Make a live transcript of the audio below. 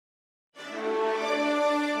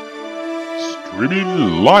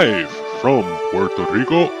Streaming live from Puerto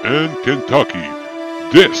Rico and Kentucky.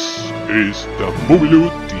 This is the Movie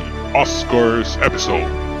Loot, the Oscars episode.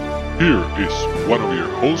 Here is one of your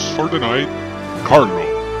hosts for the night, Carlo.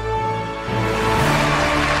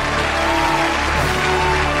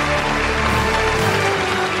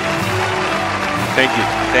 Thank you.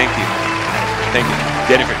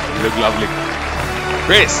 Jennifer, you look lovely.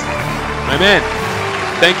 Chris, my man,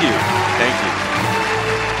 thank you.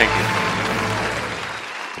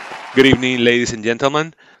 Good evening, ladies and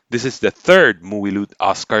gentlemen. This is the third Movie Loot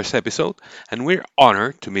Oscars episode, and we're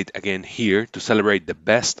honored to meet again here to celebrate the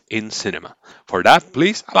best in cinema. For that,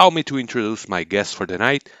 please allow me to introduce my guest for the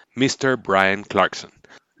night, Mr. Brian Clarkson.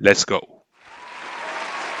 Let's go.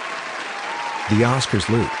 The Oscars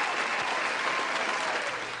Loot.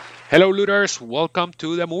 Hello, looters. Welcome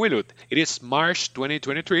to the Movie Loot. It is March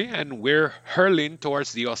 2023, and we're hurling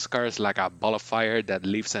towards the Oscars like a ball of fire that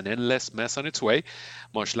leaves an endless mess on its way,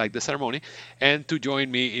 much like the ceremony. And to join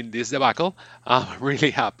me in this debacle, I'm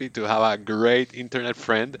really happy to have a great internet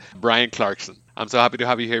friend, Brian Clarkson. I'm so happy to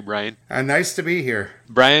have you here, Brian. Nice to be here.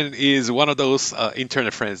 Brian is one of those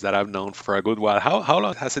internet friends that I've known for a good while. How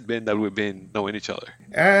long has it been that we've been knowing each other?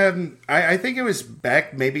 I think it was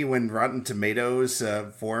back maybe when Rotten Tomatoes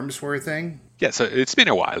forums were a thing. Yeah, so it's been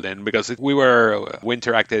a while then because we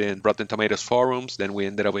interacted in Rotten Tomatoes forums, then we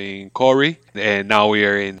ended up in Corey, and now we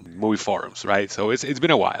are in movie forums, right? So it's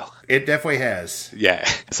been a while. It definitely has. Yeah.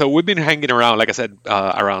 So we've been hanging around, like I said,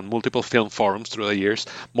 around multiple film forums through the years,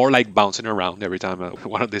 more like bouncing around every time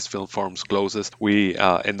one of these film forums closes. We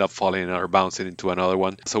end up falling or bouncing into another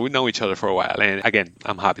one. So we know each other for a while. And again,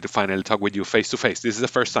 I'm happy to finally talk with you face to face. This is the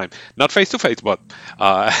first time, not face to face, but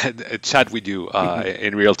chat with you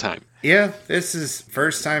in real time. Yeah, this is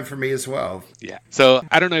first time for me as well. Yeah. So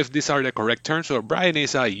I don't know if these are the correct terms. So Brian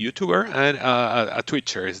is a YouTuber and a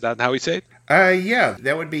Twitcher. Is that how we say it? Yeah,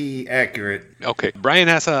 that would be accurate. Okay. Brian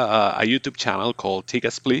has a YouTube channel called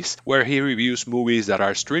Tickets Please, where he reviews movies that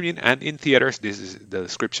are streaming and in theaters. This is the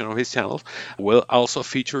description of his channel. Will also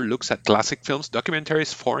feature looks at classic films,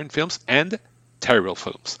 documentaries, foreign films, and terrible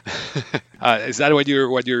films. Is that what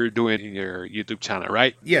you're doing in your YouTube channel,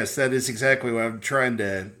 right? Yes, that is exactly what I'm trying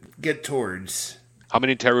to get towards. How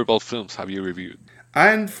many terrible films have you reviewed?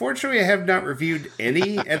 Unfortunately, I have not reviewed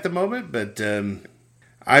any at the moment, but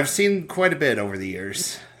I've seen quite a bit over the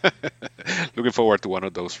years. Looking forward to one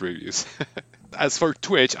of those reviews. As for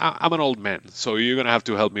Twitch, I'm an old man, so you're going to have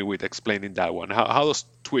to help me with explaining that one. How does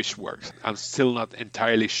Twitch work? I'm still not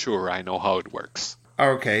entirely sure I know how it works.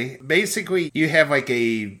 Okay. Basically, you have like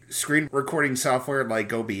a screen recording software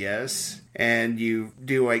like OBS, and you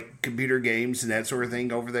do like computer games and that sort of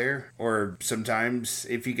thing over there. Or sometimes,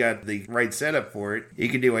 if you got the right setup for it, you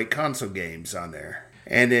can do like console games on there.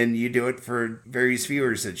 And then you do it for various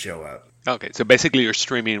viewers that show up. Okay, so basically you're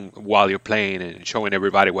streaming while you're playing and showing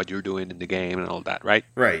everybody what you're doing in the game and all that, right?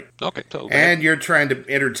 Right. Okay, so and you're trying to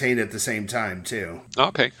entertain at the same time, too.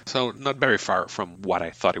 Okay, so not very far from what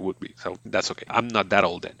I thought it would be, so that's okay. I'm not that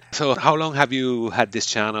old then. So how long have you had this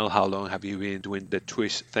channel? How long have you been doing the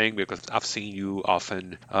Twitch thing? Because I've seen you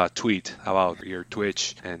often tweet about your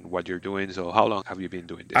Twitch and what you're doing, so how long have you been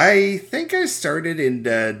doing this? I think I started in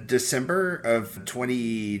December of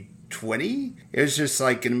 2020. It was just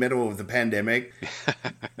like in the middle of the pandemic.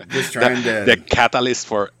 Just trying the catalyst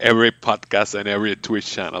for every podcast and every Twitch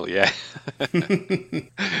channel, yeah.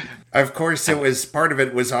 Of course, it was part of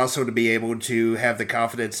it was also to be able to have the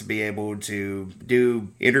confidence to be able to do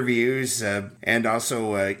interviews and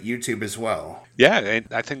also YouTube as well. Yeah, and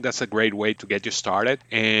I think that's a great way to get you started.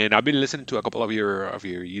 And I've been listening to a couple of your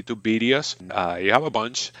YouTube videos. You have a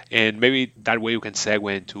bunch, and maybe that way you can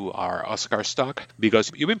segue into our Oscar stock, because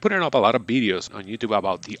you've been putting up a lot of videos on YouTube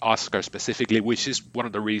about the Oscars specifically, which is one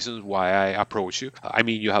of the reasons why I approach you. I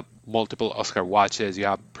mean, you have multiple Oscar watches, you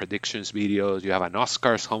have predictions videos, you have an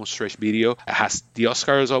Oscars homestretch video. Has the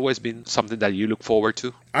Oscars always been something that you look forward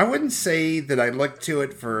to? I wouldn't say that I looked to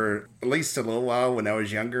it for at least a little while when I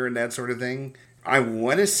was younger and that sort of thing. I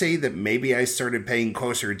want to say that maybe I started paying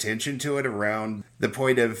closer attention to it around the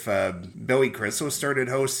point of Billy Crystal started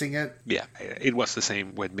hosting it. Yeah, it was the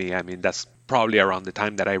same with me. I mean, that's probably around the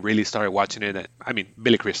time that I really started watching it. I mean,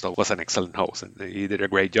 Billy Crystal was an excellent host, and he did a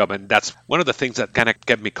great job. And that's one of the things that kind of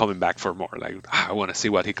kept me coming back for more. Like, I want to see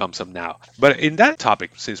what he comes up now. But in that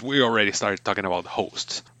topic, since we already started talking about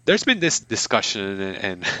hosts, there's been this discussion,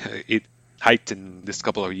 and it heightened this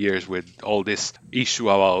couple of years with all this issue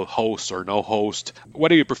about host or no host. What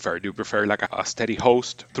do you prefer? Do you prefer like a steady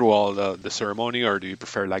host through all the ceremony, or do you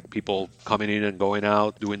prefer like people coming in and going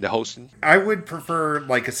out doing the hosting? I would prefer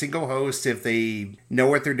like a single host if they know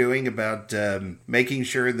what they're doing about making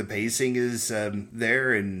sure the pacing is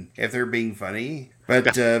there and if they're being funny.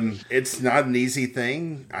 But it's not an easy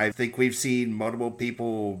thing. I think we've seen multiple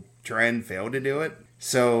people try and fail to do it.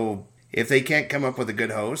 So if they can't come up with a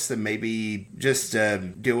good host, then maybe just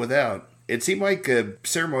deal without. It seemed like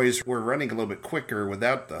ceremonies were running a little bit quicker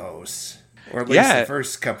without the hosts, or at least the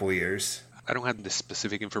first couple of years. I don't have the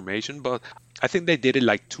specific information, but I think they did it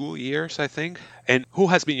like 2 years, I think. And who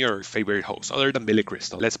has been your favorite host other than Billy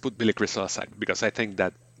Crystal? Let's put Billy Crystal aside because I think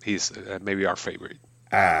that he's maybe our favorite.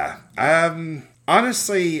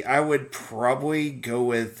 Honestly, I would probably go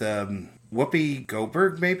with Whoopi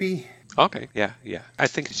Goldberg, maybe. Okay, yeah. I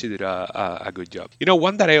think she did a good job.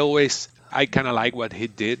 One that I kind of like what he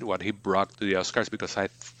did, what he brought to the Oscars because I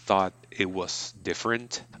thought it was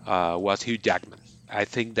different, was Hugh Jackman. I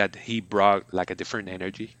think that he brought like a different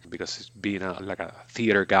energy because being like a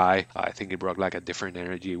theater guy, I think he brought like a different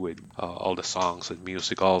energy with all the songs and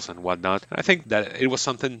musicals and whatnot. I think that it was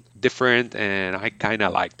something different and I kind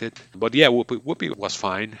of liked it. But yeah, Whoopi was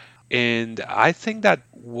fine. And I think that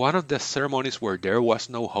one of the ceremonies where there was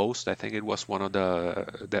no host, I think it was one of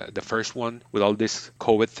the first one with all this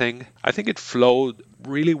COVID thing. I think it flowed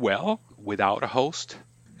really well without a host.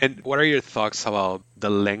 And what are your thoughts about the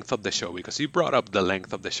length of the show? Because you brought up the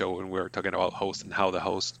length of the show when we were talking about host and how the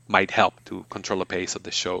host might help to control the pace of the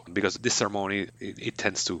show. Because this ceremony, it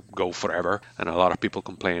tends to go forever. And a lot of people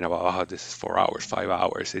complain about, this is 4 hours, 5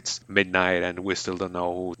 hours. It's midnight and we still don't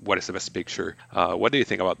know what is the best picture. What do you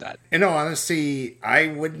think about that? In all honesty, I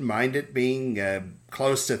wouldn't mind it being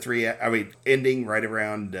close to ending right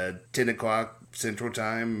around 10 o'clock Central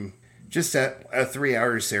Time. Just a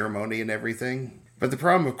 3-hour ceremony and everything. But the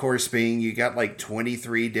problem, of course, being you got like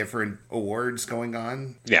 23 different awards going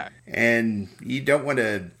on. Yeah. And you don't want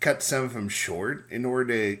to cut some of them short in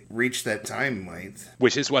order to reach that time length.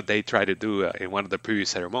 Which is what they tried to do in one of the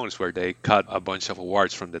previous ceremonies where they cut a bunch of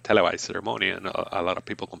awards from the televised ceremony. And a lot of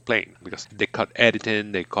people complained because they cut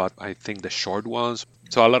editing, they cut, I think, the short ones.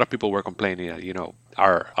 So a lot of people were complaining that,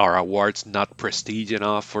 our awards not prestige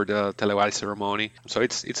enough for the televised ceremony. So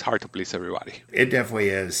it's hard to please everybody. It definitely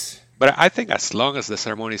is. But I think as long as the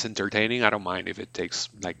ceremony is entertaining, I don't mind if it takes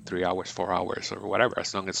like 3 hours, 4 hours, or whatever,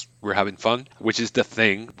 as long as we're having fun, which is the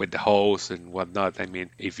thing with the host and whatnot. I mean,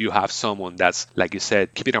 if you have someone that's, like you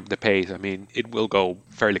said, keeping up the pace, it will go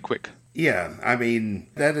fairly quick. Yeah,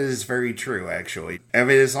 that is very true, actually.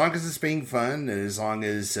 As long as it's being fun and as long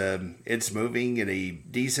as it's moving at a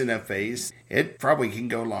decent enough pace, it probably can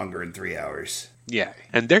go longer than 3 hours. Yeah,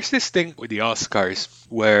 and there's this thing with the Oscars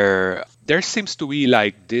where there seems to be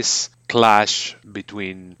like this clash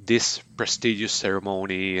between this prestigious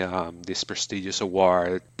ceremony, this prestigious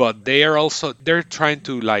award, but they're trying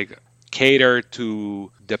to like cater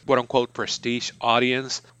to the quote-unquote prestige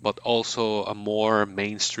audience, but also a more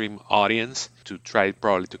mainstream audience to try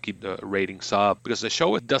probably to keep the ratings up because the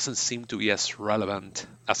show doesn't seem to be as relevant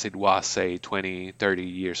as it was, say, 20, 30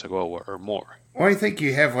 years ago or more. Well, I think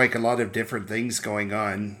you have like a lot of different things going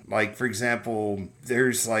on. Like, for example,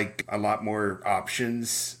 there's like a lot more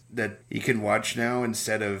options that you can watch now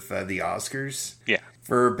instead of the Oscars. Yeah.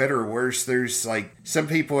 For better or worse, there's like some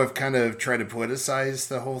people have kind of tried to politicize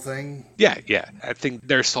the whole thing. Yeah. I think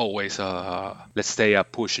there's always a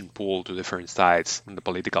push and pull to different sides and the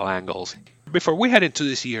political angles. Before we head into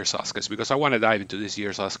this year's Oscars, because I want to dive into this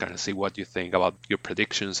year's Oscar and see what you think about your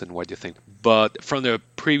predictions and what you think. But from the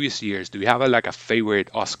previous years, do you have a favorite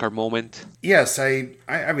Oscar moment? Yes, I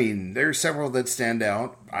mean, there's several that stand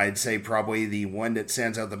out. I'd say probably the one that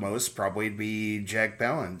stands out the most probably would be Jack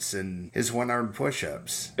Palance and his one-armed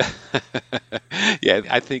push-ups. Yeah,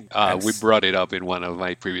 I think we brought it up in one of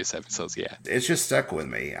my previous episodes, yeah. It's just stuck with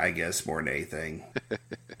me, I guess, more than anything.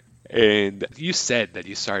 And you said that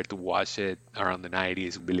you started to watch it around the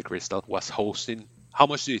 90s. Billy Crystal was hosting. How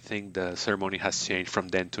much do you think the ceremony has changed from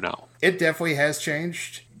then to now? It definitely has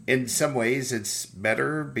changed. In some ways, it's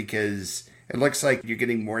better because it looks like you're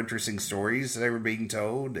getting more interesting stories that are being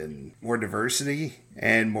told and more diversity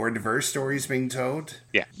and more diverse stories being told.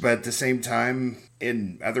 Yeah. But at the same time,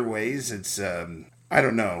 in other ways, it's, I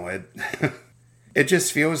don't know. It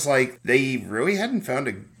just feels like they really hadn't found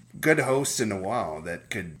a good host in a while that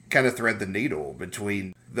could kind of thread the needle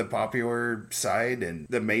between the popular side and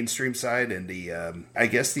the mainstream side and the, I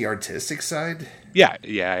guess, the artistic side.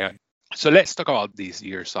 Yeah. So let's talk about this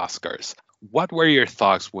year's Oscars. What were your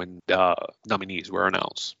thoughts when the nominees were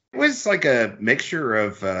announced? It was like a mixture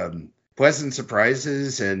of pleasant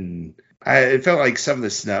surprises, and it felt like some of the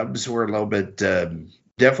snubs were a little bit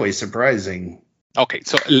definitely surprising. Okay,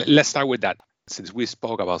 so let's start with that. Since we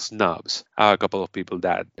spoke about snubs, a couple of people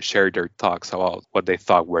that shared their thoughts about what they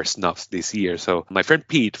thought were snubs this year. So my friend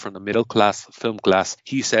Pete from the middle class film class,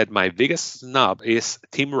 he said my biggest snub is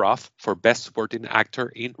Tim Roth for Best Supporting Actor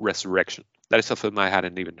in Resurrection. That is a film I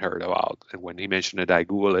hadn't even heard about. And when he mentioned it, I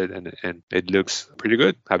Googled it, and it looks pretty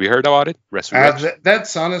good. Have you heard about it? Resurrection?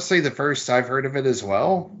 That's honestly the first I've heard of it as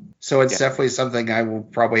well. So it's definitely something I will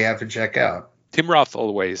probably have to check out. Tim Roth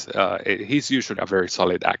always, he's usually a very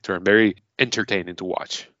solid actor and very entertaining to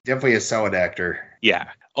watch. Definitely a solid actor. Yeah.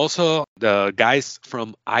 Also, the guys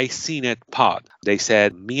from I Seen It Pod, they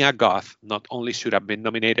said Mia Goth not only should have been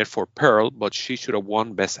nominated for Pearl, but she should have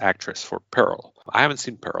won Best Actress for Pearl. I haven't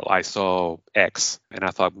seen Pearl. I saw X, and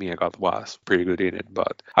I thought Mia Goth was pretty good in it.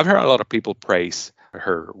 But I've heard a lot of people praise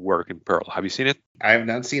her work in Pearl. Have you seen it? I have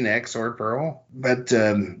not seen X or Pearl, but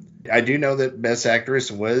I do know that Best Actress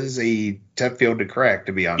was a tough field to crack,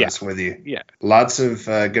 to be honest with you. Yeah. Lots of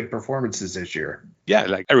good performances this year. Yeah,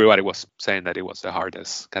 like everybody was saying that it was the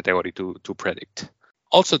hardest category to predict.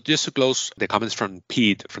 Also, just to close the comments from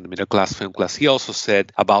Pete from the middle class film class, he also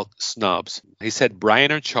said about snubs. He said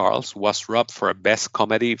Brian and Charles was robbed for a best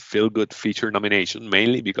comedy feel-good feature nomination,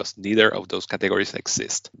 mainly because neither of those categories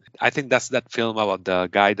exist. I think that's that film about the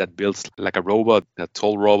guy that builds like a robot, a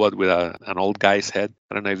tall robot with an old guy's head.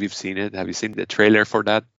 I don't know if you've seen it. Have you seen the trailer for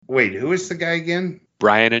that? Wait, who is the guy again?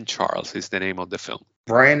 Brian and Charles is the name of the film.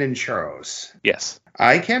 Brian and Charles. Yes.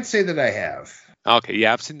 I can't say that I have. Okay,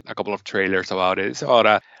 yeah, I've seen a couple of trailers about it. It's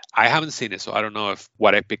about I haven't seen it, so I don't know if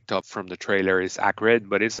what I picked up from the trailer is accurate,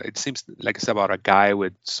 but it seems like it's about a guy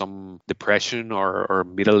with some depression or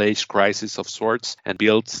middle-age crisis of sorts and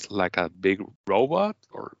builds like a big robot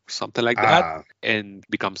or something like that and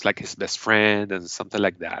becomes like his best friend and something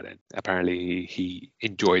like that. And apparently he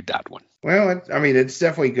enjoyed that one. Well, it's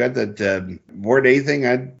definitely good that more than anything,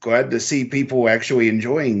 I'm glad to see people actually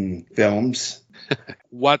enjoying films.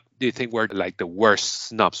 What do you think were like the worst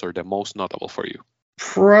snubs or the most notable for you?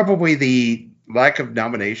 Probably the lack of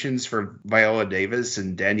nominations for Viola Davis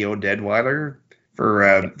and Danielle Deadwyler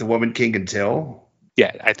for The Woman King can Tell.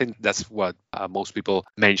 Yeah, I think that's what most people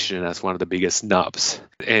mention as one of the biggest snubs.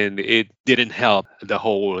 And it didn't help the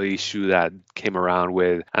whole issue that came around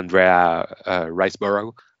with Andrea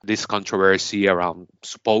Riseborough. This controversy around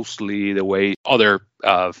supposedly the way other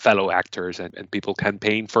fellow actors and people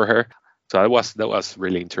campaign for her. So that was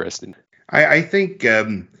really interesting. I think,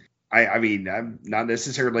 I'm not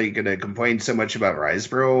necessarily going to complain so much about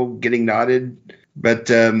Riseborough getting nodded, but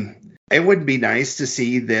it would be nice to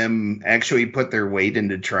see them actually put their weight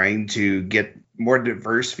into trying to get more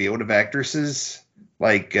diverse field of actresses,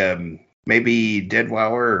 like maybe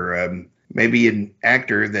Deadwyler or maybe an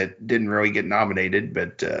actor that didn't really get nominated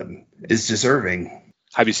but is deserving.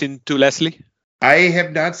 Have you seen To Leslie? I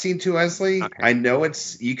have not seen To Leslie. Okay. I know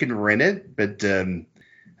you can rent it, but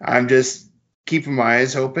I'm just keeping my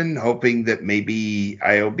eyes open, hoping that maybe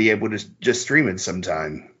I'll be able to just stream it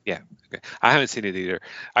sometime. Yeah, okay. I haven't seen it either.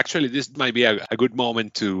 Actually, this might be a good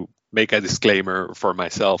moment to make a disclaimer for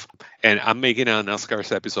myself. And I'm making an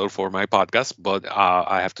Oscars episode for my podcast, but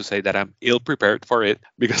I have to say that I'm ill prepared for it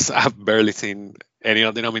because I've barely seen any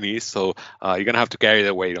of the nominees. So you're going to have to carry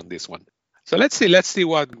the weight on this one. So let's see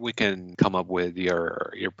what we can come up with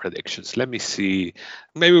your predictions. Let me see.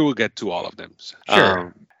 Maybe we'll get to all of them.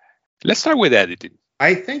 Sure. Let's start with editing.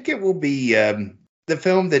 I think it will be the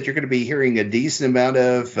film that you're going to be hearing a decent amount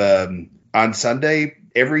of on Sunday.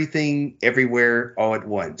 Everything, Everywhere, All at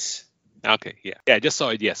Once. Okay, yeah. I just saw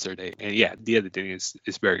it yesterday, and yeah, the editing is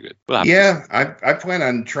very good. I plan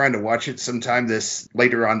on trying to watch it sometime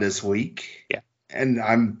later on this week. Yeah. And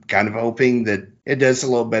I'm kind of hoping that it does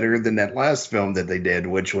a little better than that last film that they did,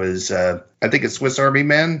 which was, I think it's Swiss Army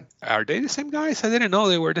Man. Are they the same guys? I didn't know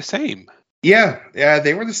they were the same. Yeah,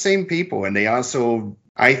 they were the same people. And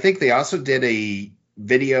I think they also did a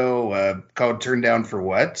video called Turn Down for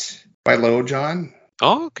What by Lil Jon.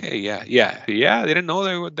 Oh, okay, yeah. I didn't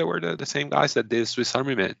know they were the same guys that did Swiss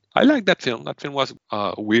Army Man. I like that film. That film was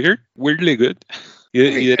weirdly good.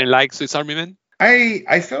 You didn't like Swiss Army Man?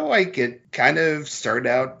 I feel like it kind of started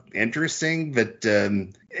out interesting, but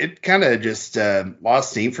it kind of just lost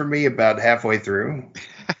steam for me about halfway through.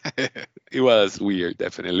 It was weird,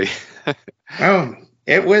 definitely. Oh,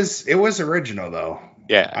 it was original though.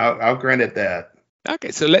 Yeah, I'll grant it that.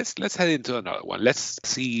 Okay, so let's head into another one. Let's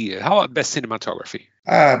see. How about best cinematography?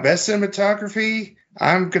 Best cinematography.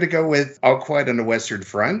 I'm gonna go with All Quiet on the Western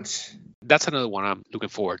Front. That's another one I'm looking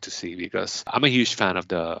forward to see because I'm a huge fan of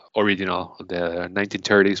the original, the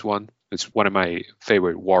 1930s one. It's one of my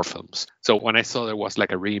favorite war films. So when I saw there was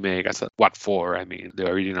like a remake, I said, what for? I mean, the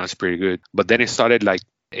original is pretty good. But then it started like,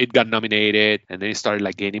 it got nominated and then it started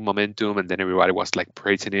like gaining momentum and then everybody was like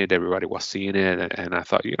praising it. Everybody was seeing it. And I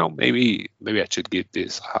thought, maybe I should give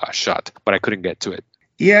this a shot, but I couldn't get to it.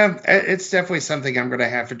 Yeah, it's definitely something I'm going to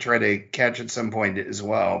have to try to catch at some point as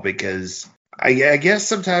well, because I guess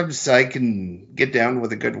sometimes I can get down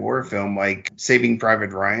with a good war film like Saving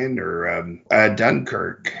Private Ryan or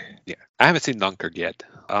Dunkirk. Yeah, I haven't seen Dunkirk yet.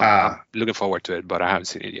 I'm looking forward to it, but I haven't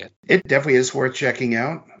seen it yet. It definitely is worth checking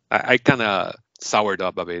out. I kind of soured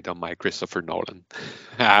up a bit on my Christopher Nolan.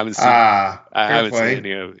 I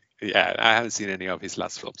haven't seen any of his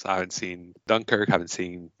last films. I haven't seen Dunkirk, haven't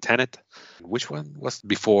seen Tenet. Which one was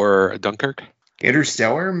before Dunkirk?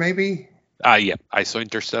 Interstellar, maybe? Yeah, I saw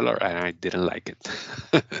Interstellar and I didn't like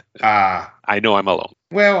it. I know I'm alone.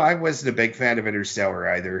 Well, I wasn't a big fan of Interstellar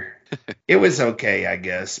either. It was okay, I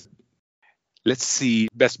guess. Let's see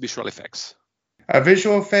best visual effects.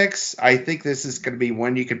 Visual effects, I think this is going to be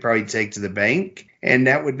one you could probably take to the bank, and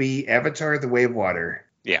that would be Avatar: The Way of Water.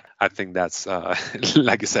 Yeah, I think that's,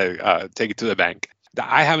 like you said, take it to the bank.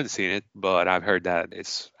 I haven't seen it, but I've heard that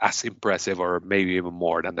it's as impressive or maybe even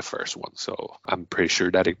more than the first one. So I'm pretty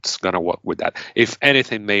sure that it's going to work with that. If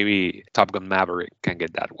anything, maybe Top Gun Maverick can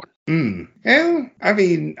get that one. Yeah, I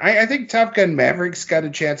mean, I think Top Gun Maverick's got a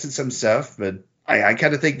chance at some stuff, but I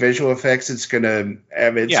kind of think visual effects, it's been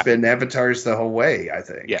Avatars the whole way, I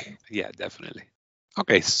think. Yeah, definitely.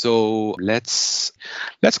 Okay, so let's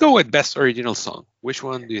go with best original song. Which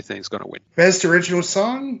one do you think is going to win? Best original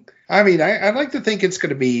song? I mean, I'd like to think it's going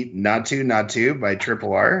to be Not To by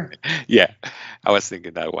Triple R. Yeah, I was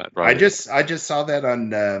thinking that one. Right? I just saw that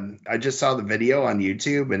on I just saw the video on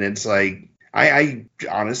YouTube, and it's like I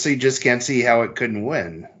honestly just can't see how it couldn't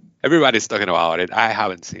win. Everybody's talking about it. I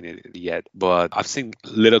haven't seen it yet, but I've seen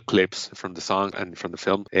little clips from the song and from the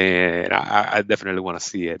film, and I definitely want to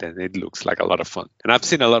see it, and it looks like a lot of fun. And I've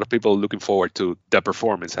seen a lot of people looking forward to the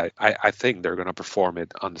performance. I think they're going to perform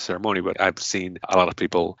it on the ceremony, but I've seen a lot of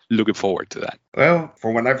people looking forward to that. Well,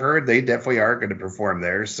 from what I've heard, they definitely are going to perform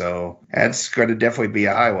there, so that's going to definitely be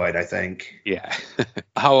a highlight, I think. Yeah.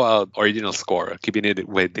 How about original score, keeping it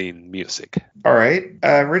within music? All right.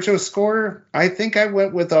 Original score, I think I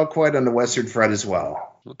went with All Quiet on the Western Front as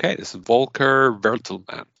well. Okay, this is Volker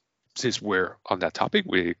Bertelmann. Since we're on that topic,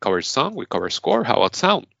 we cover song, we cover score. How about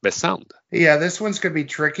sound? Best sound? Yeah, this one's going to be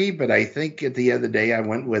tricky, but I think at the end of the day, I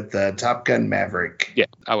went with Top Gun Maverick. Yeah,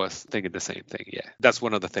 I was thinking the same thing, yeah. That's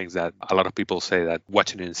one of the things that a lot of people say, that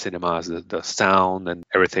watching in cinemas, the sound and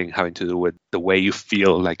everything having to do with the way you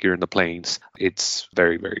feel like you're in the planes, it's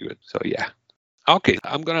very, very good. So, yeah. Okay,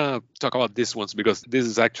 I'm going to talk about this ones because this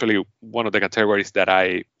is actually one of the categories that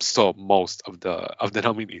I saw most of the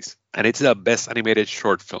nominees. And it's the best animated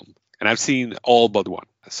short film. And I've seen all but one.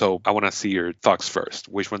 So I want to see your thoughts first.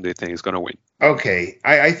 Which one do you think is going to win? Okay,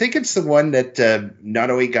 I think it's the one that not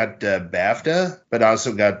only got BAFTA, but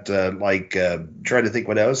also got trying to think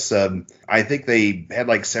what else. I think they had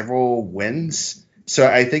like several wins. So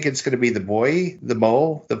I think it's going to be The Boy, The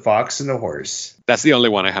Mole, The Fox, and The Horse. That's the only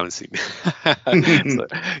one I haven't seen. So,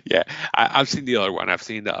 yeah, I've seen the other one. I've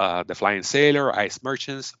seen The Flying Sailor, Ice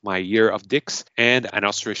Merchants, My Year of Dicks, and An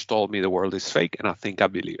Ostrich Told Me the World is Fake, and I Think I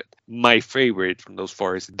Believe It. My favorite from those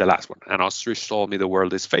four is the last one. An Ostrich Told Me the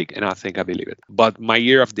World is Fake, and I Think I Believe It. But My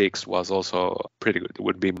Year of Dicks was also pretty good. It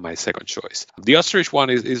would be my second choice. The Ostrich one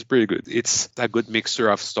is pretty good. It's a good mixture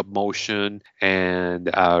of stop motion and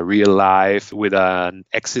real life with an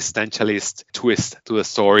existentialist twist to the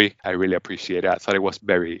story. I really appreciate it. I thought it was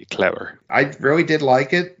very clever. I really did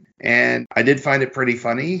like it, and I did find it pretty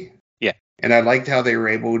funny. Yeah. And I liked how they were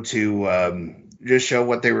able to just show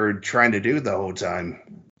what they were trying to do the whole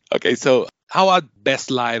time. Okay, so how about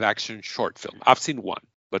best live action short film? I've seen one,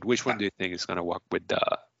 but which one do you think is going to walk with the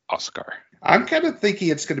Oscar? I'm kind of thinking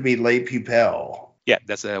it's going to be Les Pupilles. Yeah,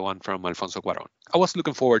 that's the one from Alfonso Cuarón. I was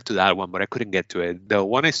looking forward to that one, but I couldn't get to it. The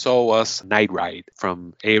one I saw was Night Ride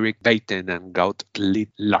from Erik Veiten and Gaut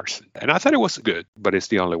Larsen. And I thought it was good, but it's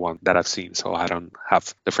the only one that I've seen, so I don't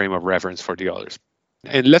have the frame of reference for the others.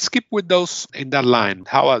 And let's keep with those in that line.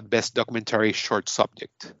 How about best documentary short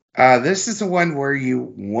subject? This is the one where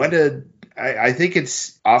you want to... I think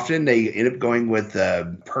it's often they end up going with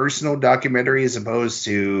a personal documentary as opposed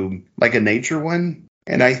to like a nature one.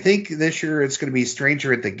 And I think this year it's going to be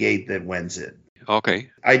Stranger at the Gate that wins it. Okay.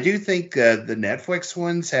 I do think the Netflix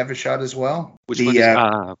ones have a shot as well. Which one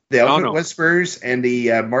is? The Elephant Whisperers and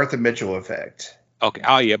the Martha Mitchell Effect. Okay.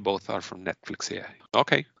 Oh, yeah, both are from Netflix, yeah.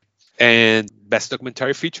 Okay. And best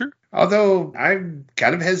documentary feature? Although I'm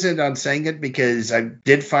kind of hesitant on saying it because I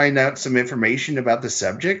did find out some information about the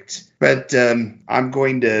subject, but I'm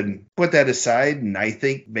going to put that aside. And I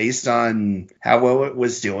think based on how well it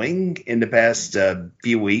was doing in the past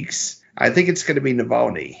few weeks, I think it's going to be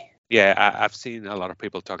Navalny. Yeah, I've seen a lot of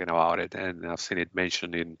people talking about it, and I've seen it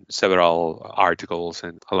mentioned in several articles,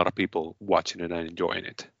 and a lot of people watching it and enjoying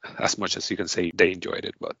it as much as you can say they enjoyed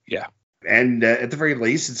it. But yeah. And at the very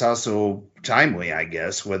least, it's also timely, I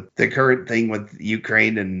guess, with the current thing with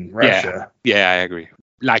Ukraine and Russia. Yeah, I agree.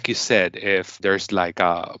 Like you said, if there's like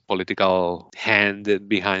a political hand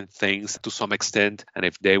behind things to some extent, and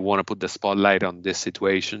if they want to put the spotlight on this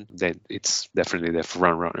situation, then it's definitely the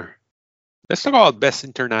front runner. Let's talk about Best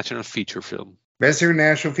International Feature Film. Best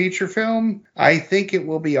International Feature Film, I think it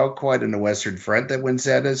will be All Quiet on the Western Front that wins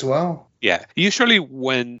that as well. Yeah, usually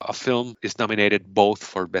when a film is nominated both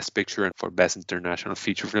for Best Picture and for Best International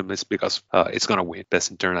Feature Film, it's because it's going to win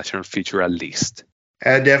Best International Feature at least.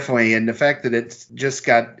 Definitely, and the fact that it's just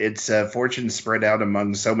got its fortune spread out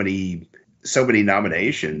among so many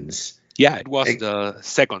nominations. Yeah, it was the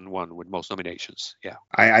second one with most nominations. Yeah.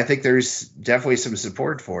 I think there's definitely some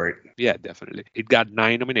support for it. Yeah, definitely. It got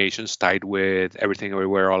 9 nominations, tied with Everything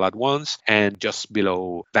Everywhere All at Once, and just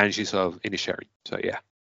below Banshees of Inisherin. So, yeah.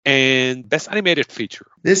 And Best Animated Feature.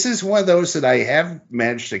 This is one of those that I have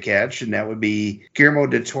managed to catch, and that would be Guillermo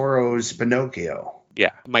del Toro's Pinocchio.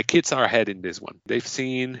 Yeah, my kids are ahead in this one. They've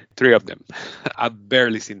seen 3 of them. I've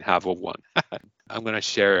barely seen half of one. I'm going to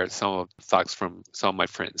share some of the thoughts from some of my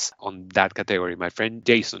friends on that category. My friend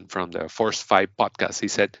Jason from the Force 5 podcast, he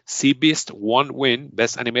said, Sea Beast won't win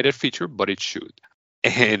Best Animated Feature, but it should.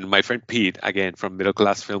 And my friend Pete, again, from Middle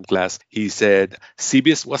Class Film Class, he said, Sea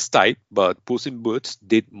Beast was tight, but Puss in Boots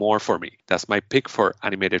did more for me. That's my pick for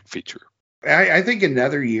animated feature. I think in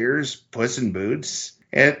other years, Puss in Boots,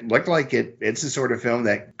 it looked like it's the sort of film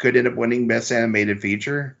that could end up winning Best Animated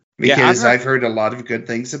Feature because I've heard a lot of good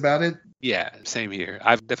things about it. Yeah, same here.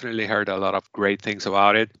 I've definitely heard a lot of great things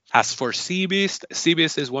about it. As for Sea Beast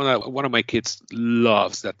is one of my kids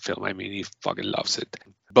loves that film. I mean, he fucking loves it.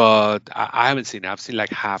 But I haven't seen it. I've seen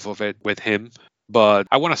like half of it with him, but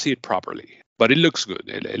I want to see it properly. But it looks good.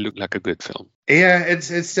 It looked like a good film. Yeah, it's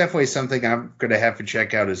definitely something I'm going to have to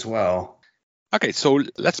check out as well. Okay, so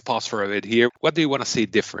let's pause for a bit here. What do you want to see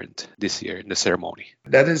different this year in the ceremony?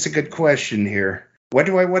 That is a good question here. What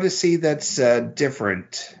do I want to see that's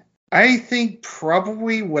different? I think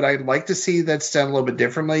probably what I'd like to see that's done a little bit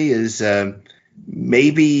differently is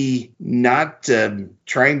maybe not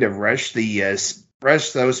trying to rush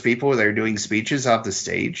those people that are doing speeches off the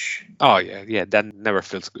stage. Oh, yeah, that never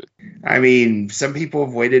feels good. I mean, some people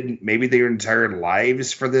have waited maybe their entire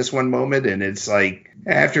lives for this one moment, and it's like,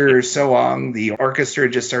 after so long, the orchestra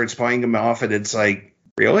just starts playing them off, and it's like,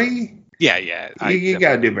 really? Yeah. You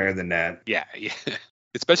got to do better than that. Yeah.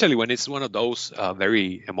 Especially when it's one of those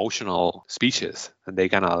very emotional speeches, and they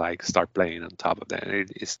kind of like start playing on top of that.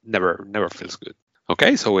 It's never feels good.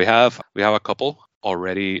 Okay, so we have a couple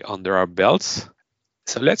already under our belts.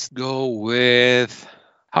 So let's go with,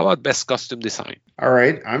 how about Best Costume Design? All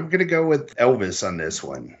right, I'm going to go with Elvis on this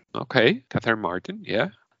one. Okay, Catherine Martin, yeah.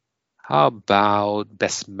 How about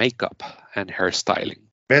Best Makeup and Hairstyling?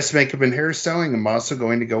 Best Makeup and Hairstyling, I'm also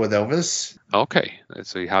going to go with Elvis. Okay,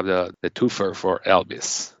 so you have the twofer for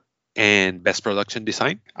Elvis. And Best Production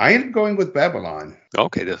Design? I am going with Babylon.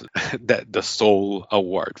 Okay, the sole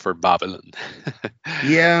award for Babylon.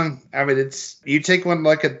 Yeah, I mean, you take one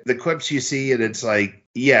look at the clips you see, and it's like,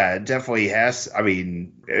 yeah, it definitely has. I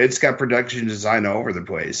mean, it's got production design all over the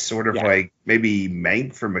place, sort of like maybe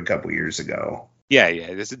Mank from a couple years ago. Yeah,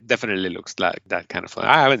 this definitely looks like that kind of film.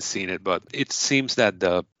 I haven't seen it, but it seems that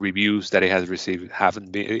the reviews that it has received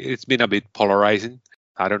it's been a bit polarizing.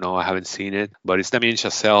 I don't know, I haven't seen it, but it's Damien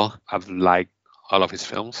Chazelle. I've liked all of his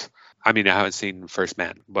films. I mean, I haven't seen First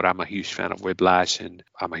Man, but I'm a huge fan of Whiplash, and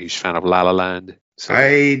I'm a huge fan of La La Land. So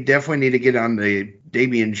I definitely need to get on the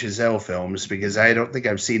Damien Chazelle films because I don't think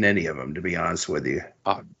I've seen any of them, to be honest with you.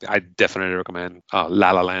 I definitely recommend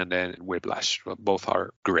La La Land and Whiplash. Both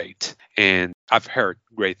are great. And I've heard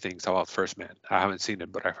great things about First Man. I haven't seen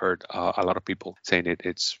it, but I've heard a lot of people saying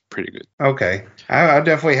it's pretty good. Okay. I'll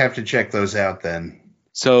definitely have to check those out then.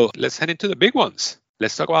 So let's head into the big ones.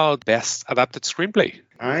 Let's talk about Best Adapted Screenplay.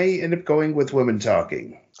 I end up going with Women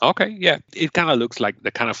Talking. Okay, yeah. It kind of looks like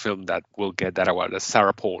the kind of film that will get that award. That's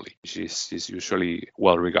Sarah Polley. She's usually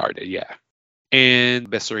well regarded, yeah. And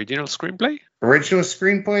Best Original Screenplay? Original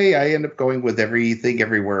Screenplay, I end up going with Everything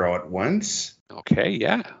Everywhere All at Once. Okay,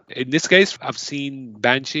 yeah. In this case, I've seen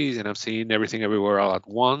Banshees and I've seen Everything Everywhere All at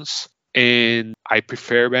Once. And I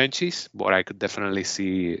prefer Banshees, but I could definitely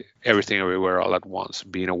see Everything Everywhere All at Once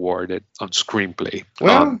being awarded on screenplay.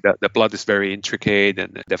 Well, The plot is very intricate,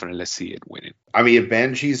 and I definitely see it winning. I mean, if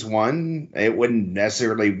Banshees won, it wouldn't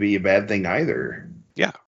necessarily be a bad thing either.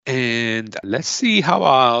 Yeah. And let's see, how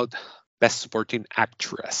about Best Supporting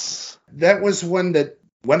Actress? That was one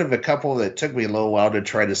of a couple that took me a little while to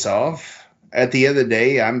try to solve. At the end of the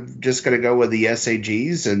day, I'm just going to go with the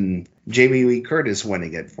SAGs and Jamie Lee Curtis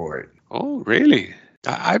winning it for it. Oh, really?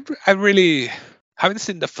 I really haven't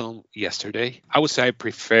seen the film yesterday. I would say I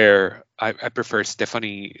prefer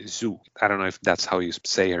Stephanie Zhu. I don't know if that's how you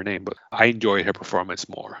say her name, but I enjoyed her performance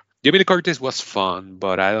more. Jamie Lee Curtis was fun,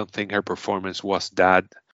 but I don't think her performance was that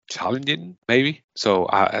challenging, maybe. So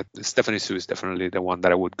Stephanie Zhu is definitely the one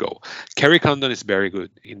that I would go. Kerry Condon is very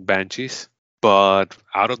good in Banshees, but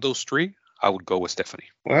out of those three, I would go with Stephanie.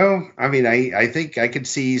 Well, I mean, I think I could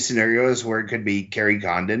see scenarios where it could be Kerry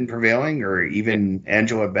Condon prevailing or even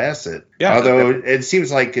Angela Bassett. Yeah, although it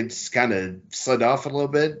seems like it's kind of slid off a little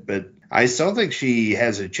bit, but I still think she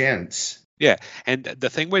has a chance. Yeah, and the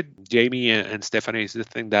thing with Jamie and Stephanie is the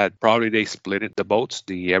thing that probably they split it, the votes,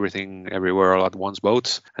 the Everything Everywhere All at Once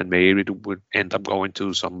votes, and maybe it would end up going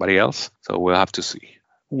to somebody else. So we'll have to see.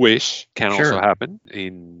 Wish can also happen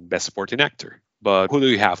in Best Supporting Actor. But who do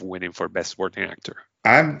you have winning for Best Supporting Actor?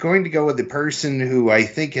 I'm going to go with the person who I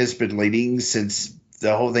think has been leading since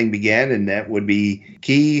the whole thing began, and that would be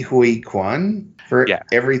Ke Huy Quan for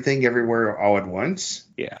Everything Everywhere All at Once.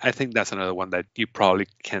 Yeah, I think that's another one that you probably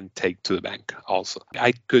can take to the bank also.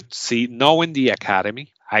 I could see, knowing the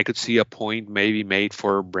Academy, I could see a point maybe made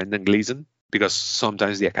for Brendan Gleeson, because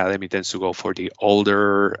sometimes the Academy tends to go for the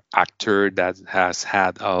older actor that has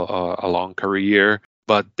had a long career.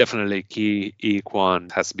 But definitely Ke Huy Quan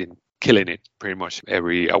has been killing it pretty much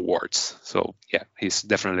every awards. So yeah, he's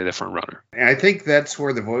definitely the front runner. And I think that's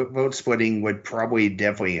where the vote splitting would probably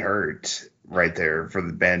definitely hurt right there for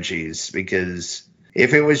the Banshees, because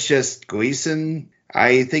if it was just Gleeson,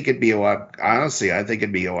 I think it'd be a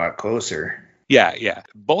lot closer. Yeah.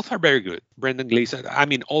 Both are very good. Brendan Gleeson, I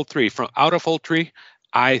mean, all three, out of all three,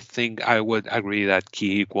 I think I would agree that Ke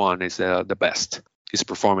Huy Quan is the best. His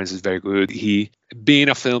performance is very good. He, being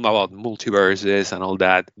a film about multiverses and all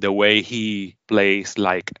that, the way he plays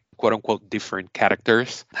like quote unquote different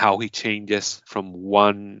characters, how he changes from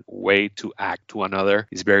one way to act to another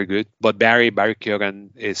is very good. But Barry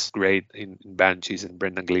Keoghan is great in Banshees, and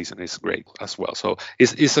Brendan Gleeson is great as well. So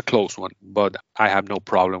it's a close one, but I have no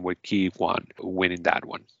problem with Ke Huy Quan winning that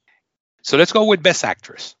one. So let's go with Best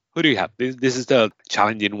Actress. Who do you have? This is the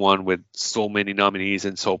challenging one with so many nominees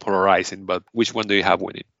and so polarizing, but which one do you have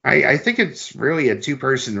winning? I think it's really a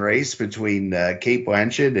two-person race between Cate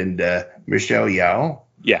Blanchett and Michelle Yeoh.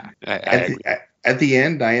 Yeah. At the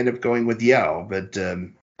end, I end up going with Yeoh, but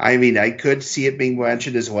I mean, I could see it being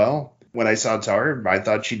Blanchett as well. When I saw Tar, I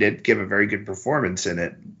thought she did give a very good performance in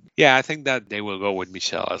it. Yeah, I think that they will go with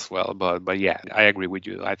Michelle as well, but yeah, I agree with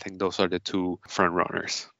you. I think those are the two front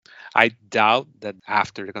runners. I doubt that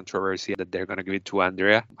after the controversy that they're going to give it to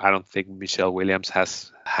Andrea. I don't think Michelle Williams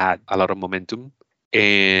has had a lot of momentum.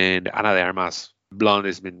 And Ana de Armas, Blonde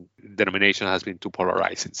the nomination has been too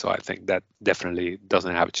polarizing. So I think that definitely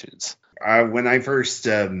doesn't have a chance. When I first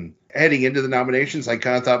heading into the nominations, I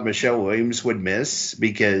kind of thought Michelle Williams would miss,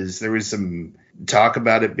 because there was some talk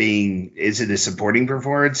about it being, is it a supporting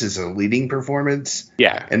performance? Is it a leading performance?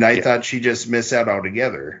 Yeah. And I thought she'd just miss out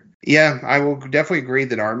altogether. Yeah, I will definitely agree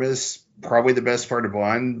that Armas probably the best part of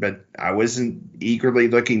Blonde, but I wasn't eagerly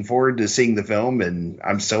looking forward to seeing the film, and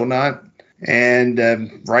I'm still not. And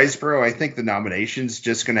Riseborough, I think the nomination's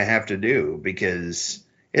just going to have to do, because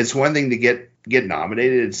it's one thing to get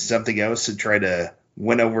nominated. It's something else to try to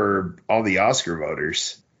win over all the Oscar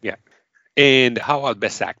voters. Yeah. And how about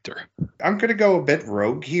Best Actor? I'm going to go a bit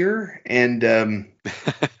rogue here. And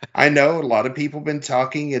I know a lot of people have been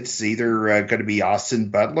talking. It's either going to be Austin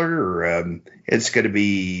Butler or it's going to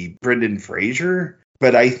be Brendan Fraser.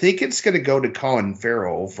 But I think it's going to go to Colin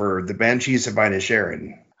Farrell for The Banshees of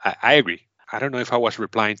Inisherin. I agree. I don't know if I was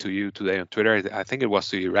replying to you today on Twitter. I think it was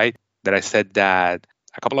to you, right? That I said that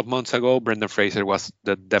a couple of months ago, Brendan Fraser was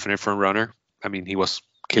the definite front runner. I mean, he was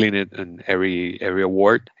killing it in every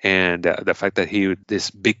award, and the fact that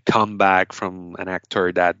this big comeback from an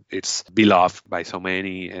actor that it's beloved by so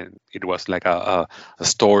many, and it was like a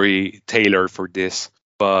story tailored for this.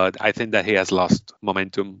 But I think that he has lost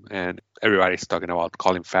momentum, and everybody's talking about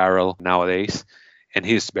Colin Farrell nowadays, and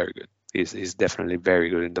he's very good. He's definitely very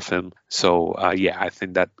good in the film. So yeah, I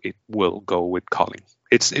think that it will go with Colin.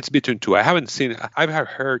 It's between two. I've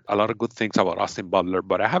heard a lot of good things about Austin Butler,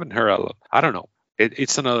 but I haven't heard I don't know.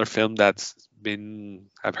 It's another film that's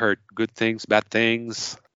I've heard good things, bad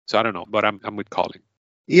things. So I don't know, but I'm with Colin.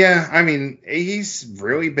 Yeah, I mean, he's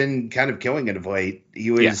really been kind of killing it of late. He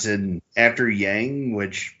Yeah. was in After Yang,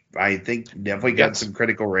 which I think definitely got Yes. some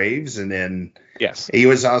critical raves, and then Yes. he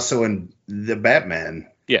was also in The Batman.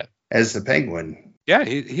 Yeah. As the Penguin. Yeah,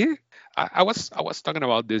 I was talking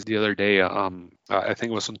about this the other day. I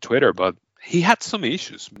think it was on Twitter, but he had some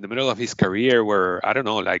issues in the middle of his career where I don't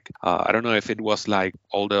know, like I don't know if it was like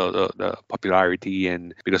all the popularity,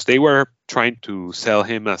 and because they were trying to sell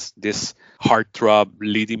him as this heartthrob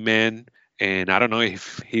leading man, and I don't know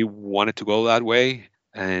if he wanted to go that way.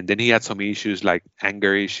 And then he had some issues like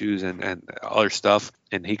anger issues and other stuff,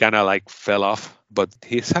 and he kind of like fell off. But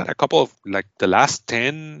he's had a couple of like the last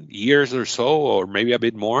 10 years or so, or maybe a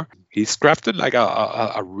bit more. He's crafted like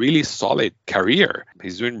a really solid career.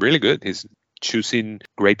 He's doing really good. He's choosing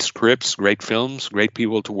great scripts, great films, great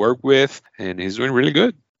people to work with, and he's doing really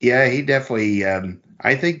good. Yeah, he definitely.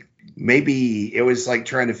 I think maybe it was like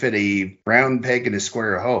trying to fit a round peg in a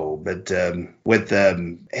square hole, but with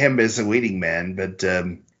him as a leading man. But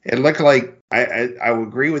it looked like I would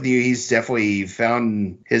agree with you. He's definitely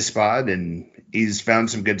found his spot, and he's found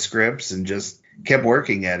some good scripts, and just kept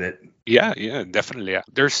working at it. Yeah, definitely.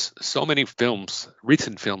 There's so many films,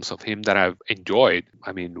 recent films of him that I've enjoyed.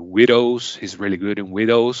 I mean, Widows, he's really good in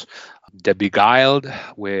Widows. The Beguiled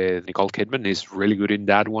with Nicole Kidman, he's really good in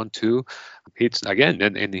that one too. It's again,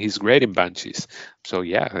 and he's great in Banshees. So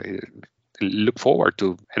yeah, look forward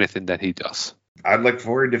to anything that he does. I look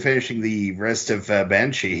forward to finishing the rest of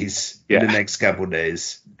Banshees in the next couple of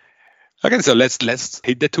days. Okay, so let's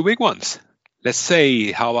hit the two big ones. Let's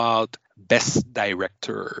say, how about Best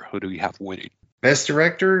Director? Who do we have winning? Best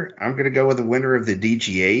Director, I'm going to go with the winner of the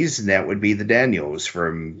DGAs, and that would be the Daniels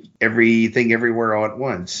from Everything Everywhere All at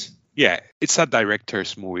Once. Yeah, it's a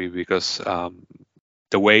director's movie because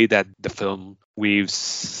the way that the film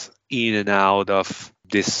weaves in and out of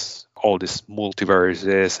all these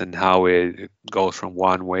multiverses and how it goes from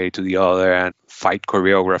one way to the other, and fight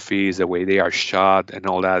choreographies, the way they are shot and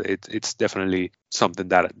all that, it's definitely something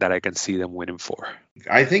that I can see them winning for.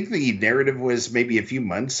 I think the narrative was maybe a few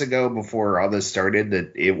months ago before all this started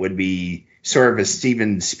that it would be sort of a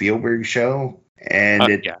Steven Spielberg show. And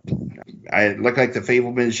it looked like the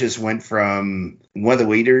Fabelmans just went from one of the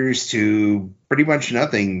leaders to pretty much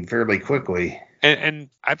nothing fairly quickly. And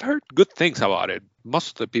I've heard good things about it.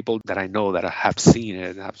 Most of the people that I know that have seen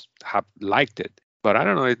it have liked it. But I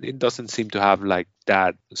don't know, it doesn't seem to have like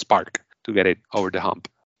that spark to get it over the hump.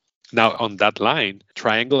 Now, on that line,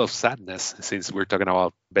 Triangle of Sadness, since we're talking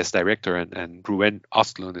about Best Director, and Ruben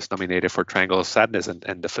Östlund is nominated for Triangle of Sadness,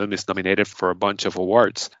 and the film is nominated for a bunch of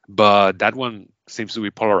awards. But that one seems to be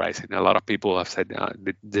polarizing. A lot of people have said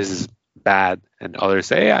this is bad, and others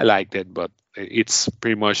say, hey, I liked it, but it's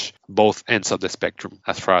pretty much both ends of the spectrum,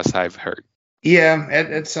 as far as I've heard. Yeah,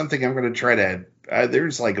 it's something I'm going to try to...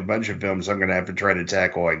 there's like a bunch of films I'm going to have to try to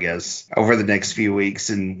tackle, I guess, over the next few weeks,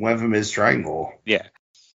 and one of them is Triangle. Yeah.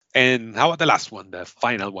 And how about the last one, the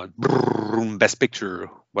final one? Best Picture.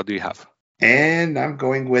 What do you have? And I'm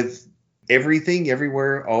going with Everything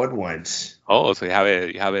Everywhere All at Once. Oh, so you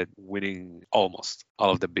have it winning almost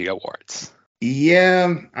all of the big awards.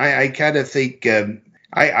 Yeah, I kind of think...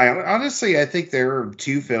 I honestly, I think there are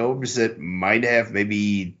two films that might have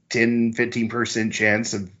maybe 10-15%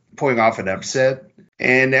 chance of pulling off an upset.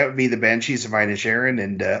 And that would be The Banshees of Inisherin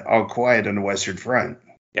and All Quiet on the Western Front.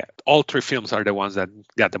 Yeah, all three films are the ones that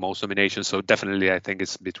got the most nominations. So definitely, I think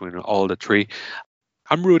it's between all the three.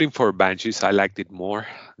 I'm rooting for Banshees. I liked it more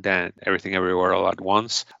than Everything Everywhere All at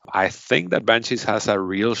Once. I think that Banshees has a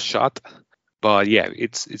real shot. But yeah,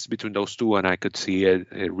 it's between those two, and I could see it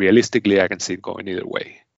realistically. I can see it going either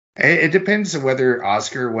way. It depends on whether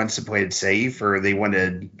Oscar wants to play it safe or they want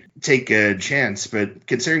to take a chance. But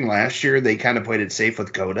considering last year they kind of played it safe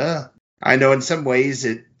with Coda, I know in some ways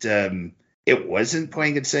it wasn't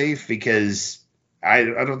playing it safe because I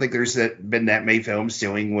don't think there's been that many films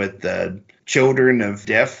dealing with children of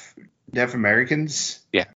deaf Americans.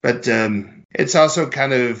 Yeah, but it's also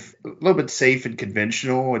kind of a little bit safe and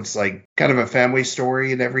conventional. It's like kind of a family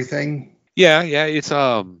story and everything. Yeah, it's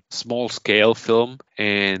a small scale film,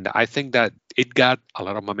 and I think that it got a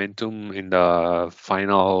lot of momentum in the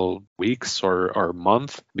final weeks or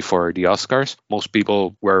month before the Oscars. Most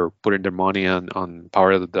people were putting their money on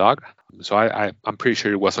Power of the Dog, so I'm pretty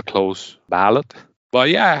sure it was a close ballot. But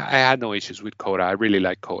yeah, I had no issues with Coda. I really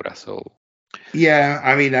like Coda, so. Yeah,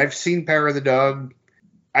 I mean, I've seen Power of the Dog.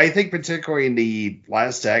 I think particularly in the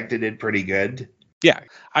last act, it did pretty good. Yeah,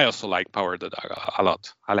 I also like Power of the Dog a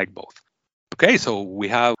lot. I like both. Okay, so we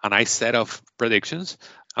have a nice set of predictions.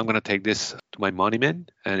 I'm gonna take this to my money man,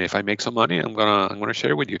 and if I make some money, I'm gonna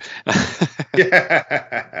share it with you.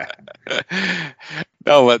 Yeah.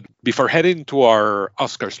 No, but before heading to our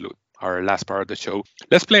Oscars loot, our last part of the show,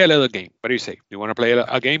 let's play a little game. What do you say? You want to play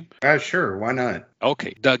a game? Sure, why not?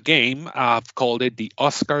 Okay, the game, I've called it the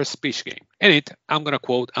Oscar speech game. In it, I'm going to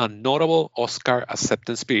quote a notable Oscar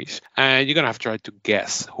acceptance speech, and you're going to have to try to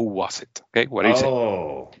guess who was it. Okay, what do you say?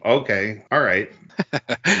 Oh, okay. All right.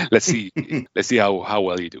 Let's see. Let's see how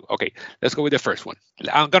well you do. Okay, let's go with the first one.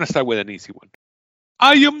 I'm going to start with an easy one.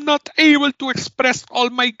 I am not able to express all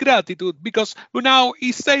my gratitude because now I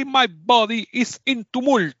say my body is in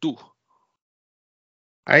tumulto.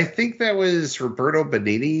 I think that was Roberto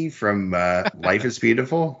Benigni from Life is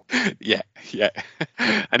Beautiful. Yeah,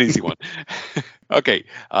 an easy one. Okay,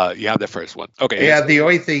 you have the first one. Okay. Yeah, the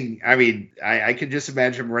only thing, I mean, I could just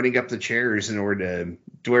imagine him running up the chairs in order to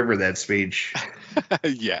deliver that speech.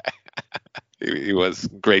 Yeah, it was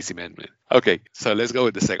crazy, man. Okay, so let's go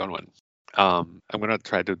with the second one. I'm gonna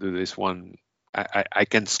try to do this one. I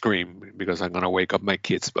can scream because I'm gonna wake up my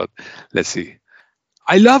kids, but let's see.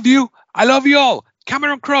 I love you. I love you all.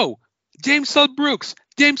 Cameron Crowe, James L. Brooks,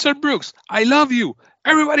 I love you.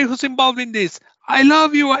 Everybody who's involved in this, I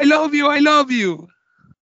love you. I love you. I love you.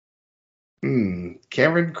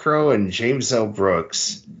 Cameron Crowe and James L.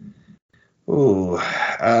 Brooks. Ooh.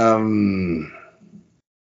 I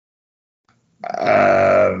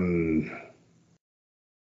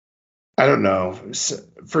don't know.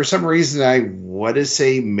 For some reason, I want to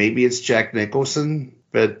say maybe it's Jack Nicholson,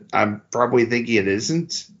 but I'm probably thinking it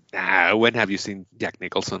isn't. When have you seen Jack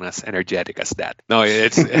Nicholson as energetic as that? No,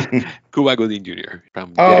 it's Cuba Gooding Jr.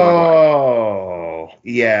 from Jerry Maguire. Oh,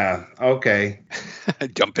 yeah. Okay.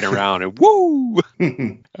 Jumping around and woo!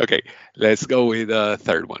 Okay, let's go with the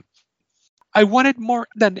third one. I wanted more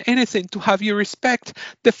than anything to have your respect.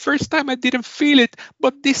 The first time I didn't feel it,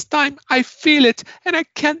 but this time I feel it, and I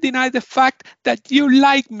can't deny the fact that you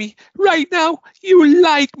like me. Right now, you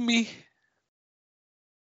like me.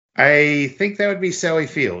 I think that would be Sally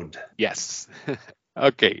Field. Yes.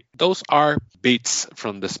 Okay, those are bits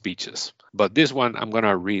from the speeches, but this one I'm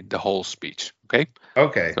gonna read the whole speech. Okay.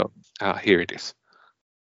 Okay. So here it is.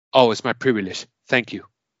 Oh, it's my privilege. Thank you.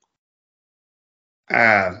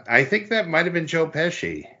 I think that might have been Joe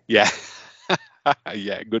Pesci. Yeah.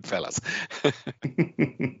 Yeah, good fellas.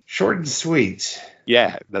 Short and sweet.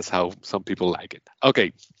 Yeah, that's how some people like it.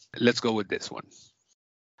 Okay, let's go with this one.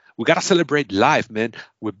 We gotta celebrate life, man.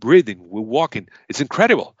 We're breathing, we're walking. It's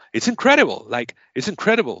incredible. It's incredible. Like, it's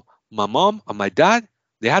incredible. My mom and my dad,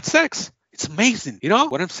 they had sex. It's amazing. You know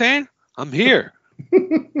what I'm saying? I'm here.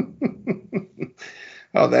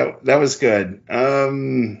 Oh, that was good.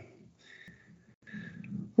 I'm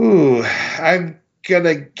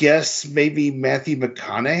gonna guess maybe Matthew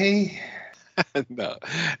McConaughey. No,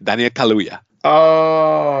 Daniel Kaluuya.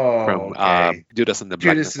 Oh, From okay. Judas and the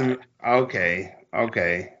Black Judas Messiah.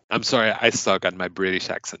 Okay. I'm sorry, I suck at my British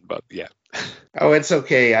accent, but yeah. Oh, it's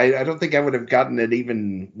okay. I don't think I would have gotten it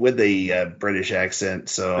even with a British accent.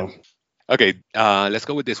 So Okay, let's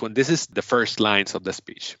go with this one. This is the first lines of the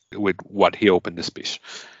speech with what he opened the speech.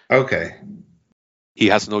 okay. He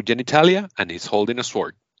has no genitalia and he's holding a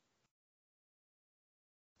sword.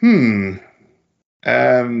 Mel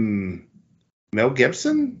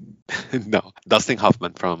Gibson? No, Dustin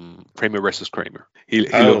Hoffman from Kramer versus Kramer. He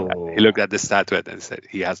Oh. looked at the statuette and said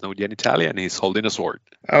he has no genitalia and he's holding a sword.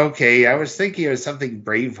 Okay, I was thinking it was something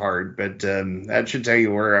Braveheart, but that should tell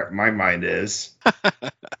you where my mind is.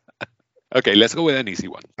 Okay, let's go with an easy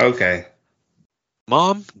one. Okay.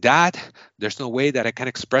 Mom, Dad, there's no way that I can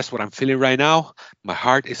express what I'm feeling right now. My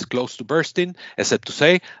heart is close to bursting, except to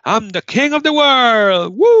say, I'm the king of the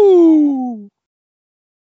world. Woo!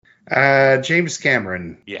 James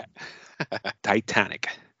Cameron. Yeah. Titanic.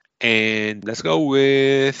 And let's go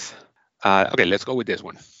with let's go with this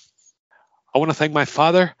one. I want to thank my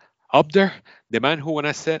father up there, the man who, when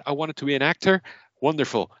I said I wanted to be an actor,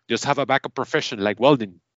 wonderful, just have a backup profession like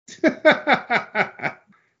welding.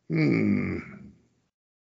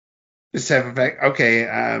 Just have a back. Okay.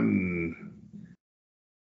 I'm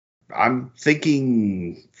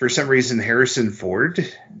thinking for some reason Harrison Ford.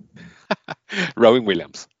 Robin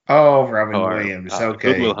Williams. Oh, Robin Williams.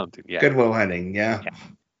 Okay. Good Will Hunting. Yeah. Good Will Hunting. Yeah.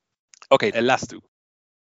 Okay, the last two.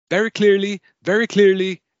 Very clearly,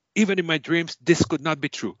 even in my dreams, this could not be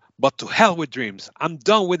true. But to hell with dreams. I'm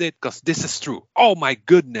done with it because this is true. Oh my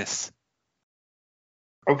goodness.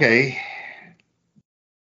 Okay.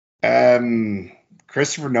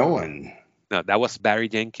 Christopher Nolan. No, that was Barry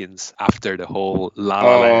Jenkins after the whole La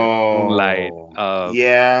La Land Moonlight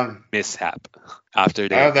yeah. mishap. After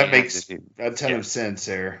that, that makes a ton of sense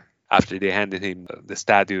there. After they handed him the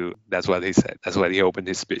statue, that's what he said. That's what he opened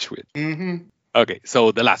his speech with. Mm-hmm. Okay,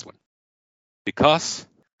 so the last one. Because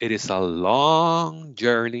it is a long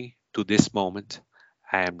journey to this moment,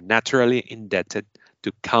 I am naturally indebted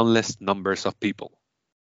to countless numbers of people.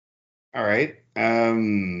 All right.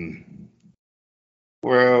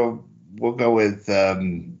 Well, we'll go with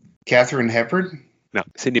Katharine Hepburn. No,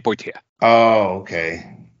 Sidney Poitier. Oh,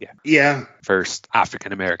 okay. Yeah. Yeah. First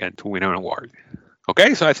African American to win an award.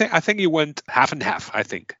 Okay, so I think you went half and half. I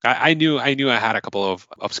think I knew I had a couple of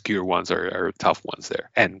obscure ones or tough ones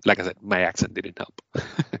there, and like I said, my accent didn't help.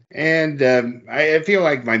 And I feel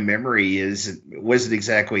like my memory wasn't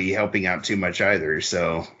exactly helping out too much either.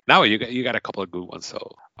 So Now you got a couple of good ones.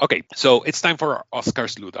 So okay, so it's time for our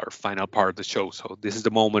Oscars Loot, our final part of the show. So this is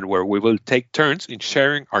the moment where we will take turns in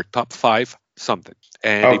sharing our top 5 something.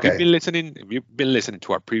 And if you've been listening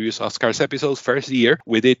to our previous Oscars episodes, first year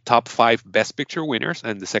we did top 5 Best Picture winners,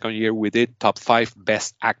 and the second year we did top 5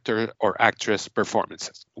 Best Actor or Actress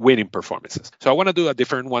performances, winning performances. So I want to do a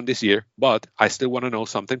different one this year, but I still want to know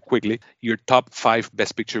something quickly. Your top 5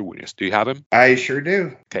 Best Picture winners. Do you have them? I sure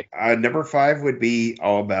do. Okay. Number 5 would be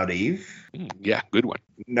All About Eve. Yeah, good one.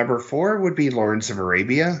 Number 4 would be Lawrence of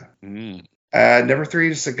Arabia. Mm. Number 3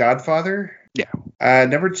 is The Godfather. Yeah.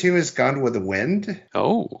 Number 2 is Gone with the Wind.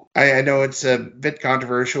 Oh. I know it's a bit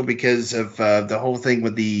controversial because of the whole thing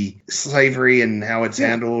with the slavery and how it's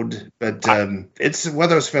handled, but it's one of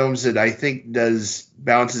those films that I think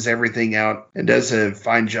balances everything out and does a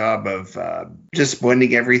fine job of just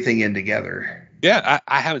blending everything in together. Yeah,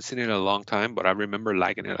 I haven't seen it in a long time, but I remember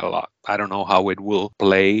liking it a lot. I don't know how it will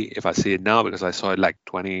play if I see it now because I saw it like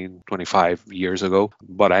 20, 25 years ago,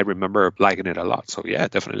 but I remember liking it a lot. So yeah,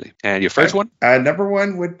 definitely. And your first one? Number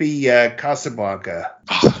 1 would be Casablanca.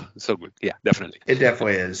 Oh, so good. Yeah, definitely. It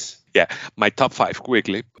definitely is. Yeah, my top 5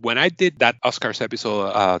 quickly. When I did that Oscars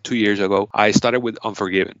episode 2 years ago, I started with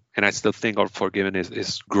Unforgiven, and I still think Unforgiven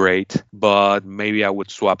is great, but maybe I would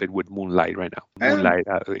swap it with Moonlight right now. Moonlight,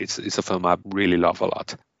 it's a film I really love a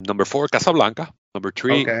lot. Number 4, Casablanca. Number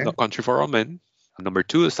 3, No Country for Old Men. Number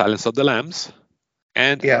 2, Silence of the Lambs.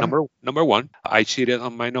 And number 1, I cheated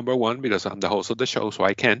on my number 1 because I'm the host of the show, so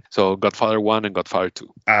I can. So Godfather 1 and Godfather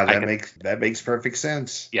 2. That makes perfect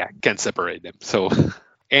sense. Yeah, can't separate them. So.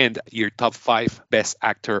 And your top 5 Best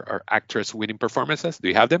Actor or Actress winning performances. Do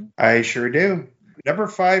you have them? I sure do. Number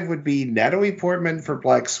 5 would be Natalie Portman for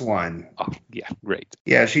Black Swan. Oh, yeah, great.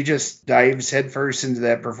 Yeah, she just dives headfirst into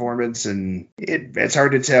that performance, and it's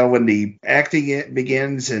hard to tell when the acting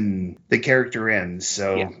begins and the character ends.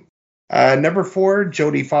 So, number 4,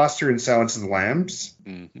 Jodie Foster in Silence of the Lambs.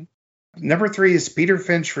 Mm-hmm. Number 3 is Peter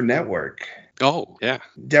Finch for Network. Oh, yeah.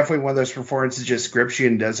 Definitely one of those performances just grips you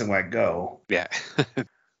and doesn't let go. Yeah.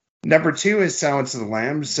 Number 2 is Silence of the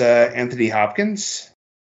Lambs, Anthony Hopkins.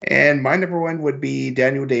 And my number 1 would be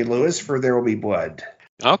Daniel Day-Lewis for There Will Be Blood.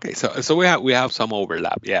 Okay, so we have some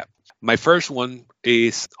overlap, yeah. My first one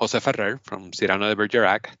is Jose Ferrer from Cyrano de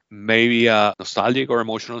Bergerac. Maybe a nostalgic or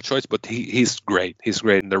emotional choice, but he's great. He's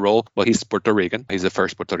great in the role, but he's Puerto Rican. He's the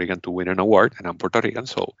first Puerto Rican to win an award, and I'm Puerto Rican,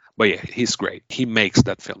 but yeah, he's great. He makes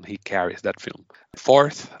that film. He carries that film.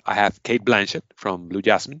 Fourth, I have Cate Blanchett from Blue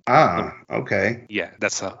Jasmine. Okay. Yeah,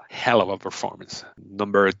 that's a hell of a performance.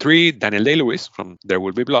 Number 3, Daniel Day-Lewis from There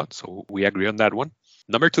Will Be Blood, so we agree on that one.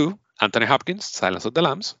 Number 2, Anthony Hopkins, Silence of the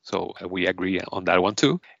Lambs. So we agree on that one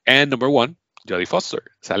too. And number 1, Jodie Foster,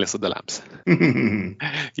 Silence of the Lambs.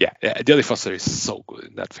 yeah, Jodie Foster is so good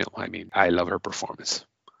in that film. I mean, I love her performance.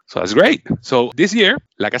 So that's great. So this year,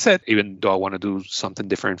 like I said, even though I want to do something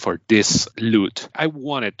different for this loot, I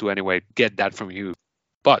wanted to anyway get that from you.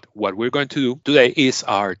 But what we're going to do today is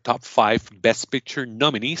our top 5 Best Picture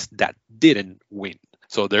nominees that didn't win.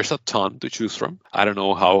 So there's a ton to choose from. I don't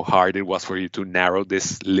know how hard it was for you to narrow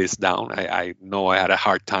this list down. I know I had a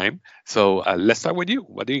hard time. So let's start with you.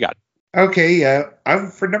 What do you got? Okay,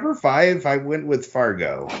 for number 5, I went with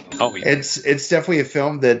Fargo. Oh, yeah. It's definitely a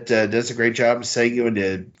film that does a great job of setting you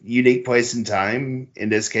into a unique place and time. In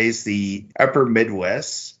this case, the Upper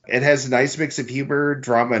Midwest. It has a nice mix of humor,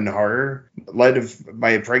 drama, and horror, led by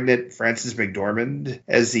a pregnant Frances McDormand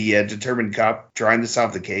as the determined cop trying to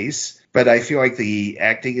solve the case. But I feel like the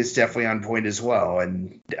acting is definitely on point as well.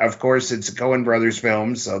 And of course, it's a Coen Brothers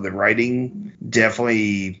film, so the writing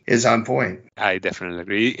definitely is on point. I definitely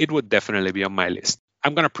agree. It would definitely be on my list.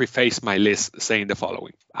 I'm going to preface my list saying the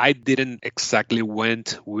following. I didn't exactly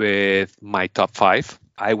went with my top 5.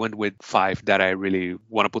 I went with 5 that I really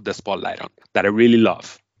want to put the spotlight on, that I really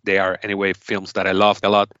love. they are anyway films that I loved a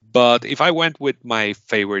lot. But if I went with my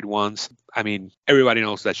favorite ones, I mean, everybody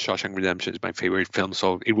knows that Shawshank Redemption is my favorite film,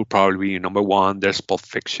 so it would probably be number one. There's Pulp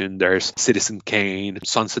Fiction, there's Citizen Kane,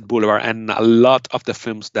 Sunset Boulevard, and a lot of the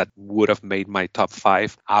films that would have made my top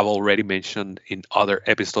five, I've already mentioned in other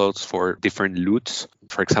episodes for different loots.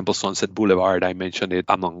 For example, Sunset Boulevard, I mentioned it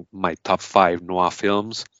among my top five noir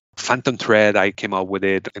films. Phantom Thread, I came up with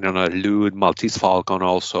it in another loot, Maltese Falcon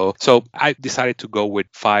also. So I decided to go with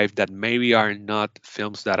five that maybe are not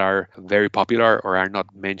films that are very popular or are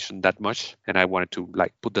not mentioned that much. And I wanted to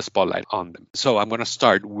put the spotlight on them. So I'm going to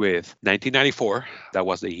start with 1994. That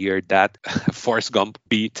was the year that Forrest Gump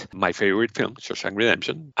beat my favorite film, Shawshank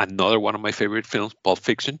Redemption. Another one of my favorite films, Pulp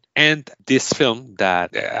Fiction. And this film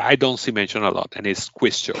that I don't see mentioned a lot, and it's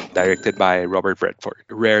Quiz Show, directed by Robert Redford.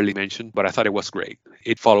 Rarely mentioned, but I thought it was great.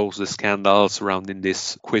 It follows the scandal surrounding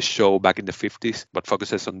this quiz show back in the 50s, but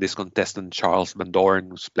focuses on this contestant, Charles Van Doren,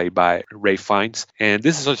 who's played by Ray Fiennes. And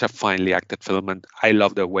this is such a finely acted film, and I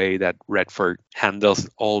love the way that Redford handles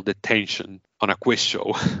all the tension on a quiz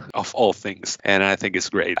show of all things, and I think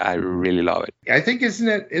it's great. I really love it. I think isn't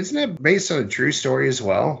it based on a true story as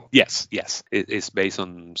well? Yes. It is based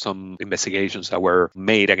on some investigations that were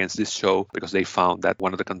made against this show because they found that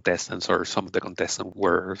one of the contestants or some of the contestants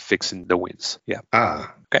were fixing the wins. Yeah.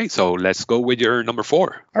 Okay, so let's go with your number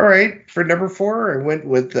four. All right, for number four, I went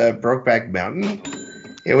with Brokeback Mountain.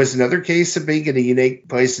 It was another case of being in a unique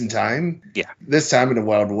place and time. Yeah. This time in the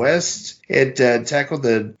Wild West. It tackled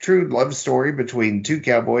the true love story between two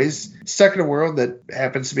cowboys stuck in a world that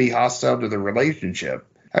happens to be hostile to their relationship.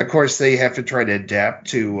 Of course, they have to try to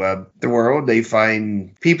adapt to the world. They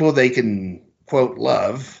find people they can, quote,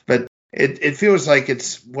 love. But it feels like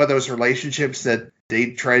it's one of those relationships that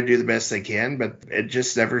they try to do the best they can, but it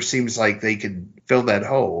just never seems like they could fill that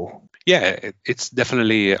hole. Yeah, it's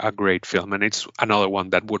definitely a great film, and it's another one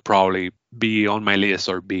that would probably be on my list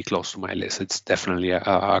or be close to my list. It's definitely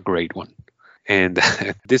a great one. And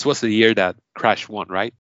this was the year that Crash won,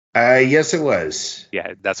 right? Yes, it was.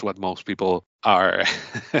 Yeah, that's what most people are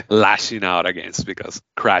lashing out against because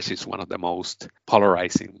Crash is one of the most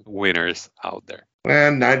polarizing winners out there.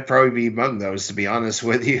 Well, I'd probably be among those, to be honest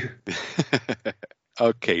with you.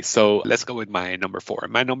 Okay, so let's go with my number four.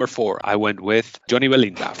 My number four, I went with Johnny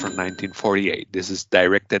Belinda from 1948. This is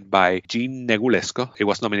directed by Jean Negulesco. It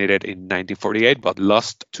was nominated in 1948, but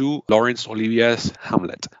lost to Laurence Olivier's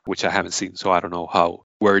Hamlet, which I haven't seen, so I don't know how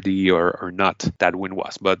worthy or not that win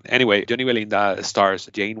was. But anyway, Johnny Belinda stars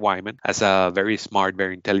Jane Wyman as a very smart,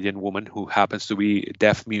 very intelligent woman who happens to be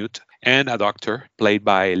deaf-mute, and a doctor played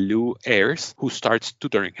by Lou Ayres who starts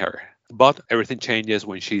tutoring her. But everything changes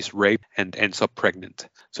when she's raped and ends up pregnant.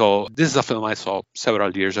 So this is a film I saw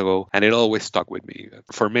several years ago, and it always stuck with me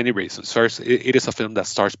for many reasons. First, it is a film that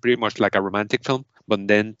starts pretty much like a romantic film, but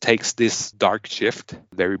then takes this dark shift,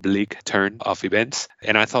 very bleak turn of events.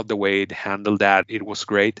 And I thought the way it handled that, it was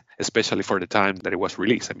great, especially for the time that it was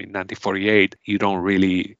released. I mean, 1948, you don't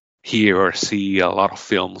really hear or see a lot of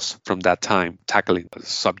films from that time tackling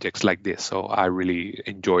subjects like this. So I really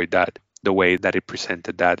enjoyed that. The way that it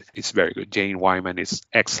presented that, it's very good. Jane Wyman is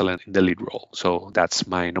excellent in the lead role. So that's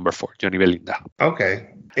my number four, Johnny Belinda. Okay.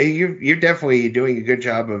 Hey, you're definitely doing a good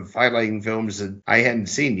job of highlighting films that I hadn't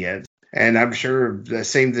seen yet. And I'm sure the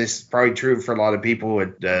same thing is probably true for a lot of people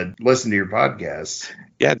that listen to your podcast.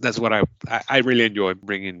 Yeah, that's what I really enjoy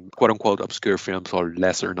bringing quote unquote obscure films or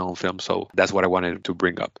lesser known films. So that's what I wanted to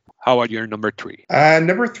bring up. How about your number three?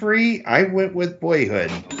 Number three, I went with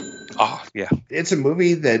Boyhood. Oh, yeah. It's a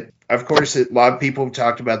movie that, of course, a lot of people have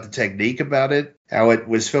talked about the technique about it, how it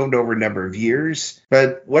was filmed over a number of years.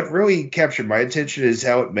 But what really captured my attention is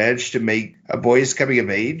how it managed to make a boy's coming of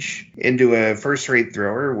age into a first-rate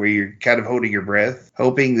thriller where you're kind of holding your breath,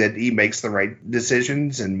 hoping that he makes the right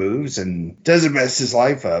decisions and moves and doesn't mess his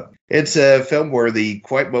life up. It's a film where the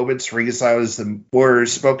quiet moments reconcile as the more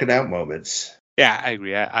spoken-out moments. Yeah, I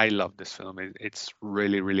agree. I love this film. It's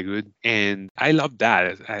really, really good. And I love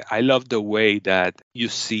that. I love the way that you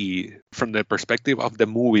see from the perspective of the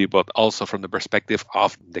movie, but also from the perspective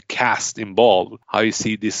of the cast involved, how you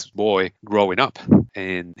see this boy growing up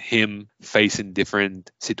and him facing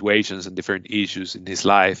different situations and different issues in his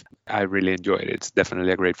life. I really enjoyed it. It's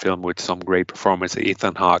definitely a great film with some great performance.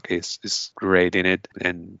 Ethan Hawke is great in it.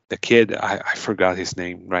 And the kid, I forgot his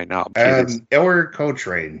name right now. Elmer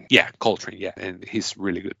Coltrane. Yeah, Coltrane, yeah. And he's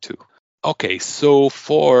really good too. Okay, so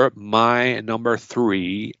for my number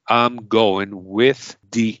three, I'm going with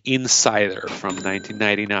The Insider from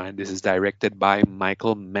 1999. This is directed by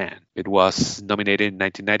Michael Mann. It was nominated in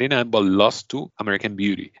 1999 but lost to American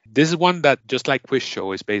Beauty. This is one that, just like Quiz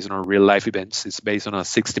Show, is based on real life events. It's based on a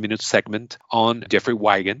 60-minute segment on Jeffrey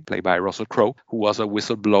Wigand, played by Russell Crowe, who was a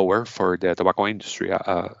whistleblower for the tobacco industry,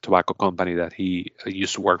 a tobacco company that he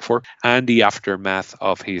used to work for, and the aftermath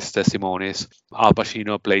of his testimonies. Al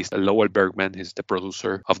Pacino plays Lowell Bergman. He's the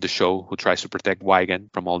producer of the show who tries to protect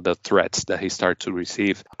Wigand from all the threats that he started to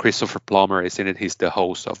receive. Christopher Plummer is in it. He's the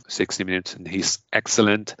host of 60 Minutes, and he's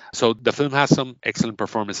excellent. So the film has some excellent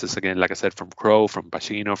performances, again, like I said, from Crowe, from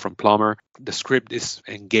Pacino, from Plummer. The script is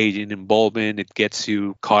engaging, involving. It gets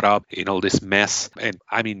you caught up in all this mess. And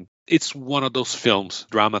I mean, it's one of those films,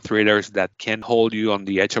 drama thrillers, that can hold you on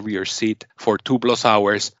the edge of your seat for 2+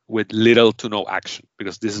 hours with little to no action,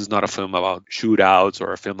 because this is not a film about shootouts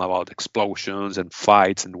or a film about explosions and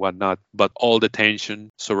fights and whatnot, but all the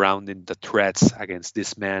tension surrounding the threats against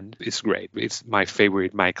this man is great. It's my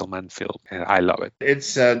favorite Michael Mann film, and I love it.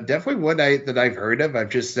 It's definitely one that I've heard of. I've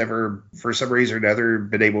just never, for some reason or another,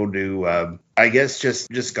 been able to, I guess,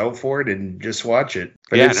 just go for it and just watch it.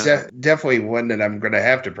 But Yeah, it's definitely one that I'm going to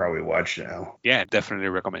have to probably watch now. Yeah, definitely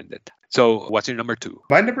recommend it. So what's your number 2?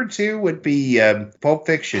 My number 2 would be Pulp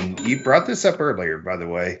Fiction. You brought this up earlier, by the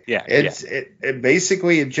way. Yeah. It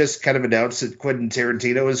basically, it just kind of announced that Quentin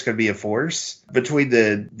Tarantino is going to be a force between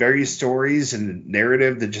the various stories and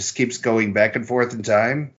narrative that just keeps going back and forth in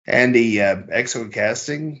time, and the excellent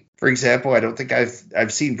casting. For example, I don't think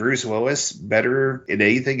I've seen Bruce Willis better in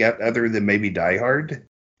anything other than maybe Die Hard.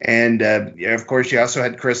 And of course, you also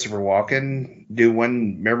had Christopher Walken do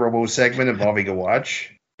one memorable segment involving a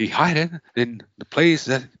watch. He hid it in the place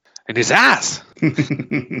that in his ass.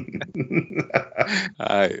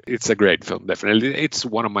 It's a great film, definitely. It's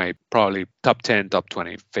one of my probably top 10, top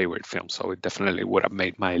 20 favorite films, so it definitely would have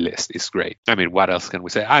made my list. It's great. I mean, what else can we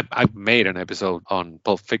say? I've made an episode on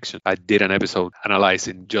Pulp Fiction. I did an episode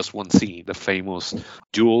analyzing just one scene, the famous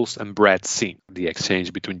Jules and Brett scene, the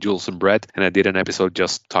exchange between Jules and Brett, and I did an episode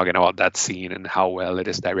just talking about that scene and how well it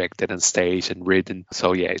is directed and staged and written.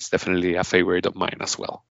 So yeah, it's definitely a favorite of mine as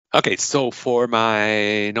well. Okay, so for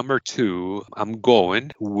my number 2, I'm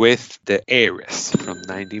going with The Heiress from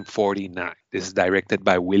 1949. This is directed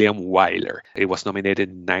by William Wyler. It was nominated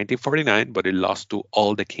in 1949, but it lost to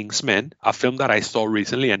All the King's Men, a film that I saw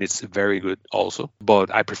recently, and it's very good also,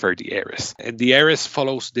 but I prefer The Heiress. And The Heiress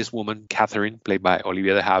follows this woman, Catherine, played by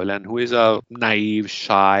Olivia de Havilland, who is a naive,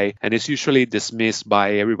 shy, and is usually dismissed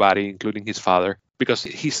by everybody, including his father, because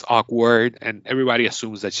he's awkward and everybody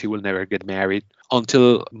assumes that she will never get married,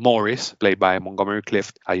 until Morris, played by Montgomery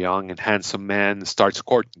Clift, a young and handsome man, starts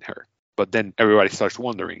courting her. But then everybody starts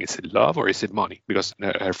wondering, is it love or is it money? Because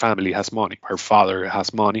her family has money, her father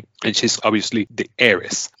has money, and she's obviously the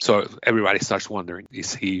heiress. So everybody starts wondering,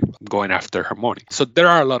 is he going after her money? So there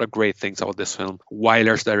are a lot of great things about this film.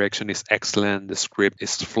 Wyler's direction is excellent, the script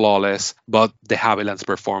is flawless, but de Havilland's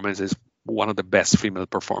performance is one of the best female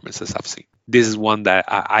performances I've seen. This is one that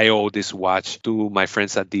I owe this watch to my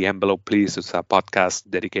friends at The Envelope Please. It's a podcast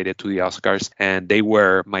dedicated to the Oscars, and they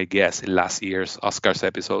were my guests in last year's Oscars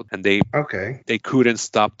episode, and they couldn't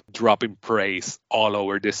stop dropping praise all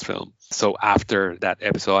over this film. So after that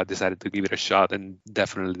episode, I decided to give it a shot, and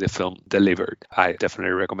definitely the film delivered. I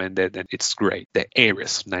definitely recommend it, and it's great. The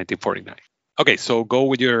Heiress, 1949. Okay, so go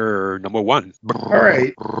with your number 1. All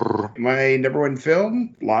right. My number 1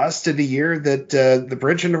 film, lost in the year that The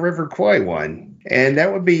Bridge on the River Kwai won. And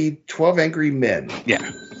that would be 12 Angry Men.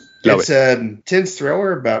 Yeah. It's a tense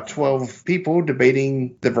thriller about 12 people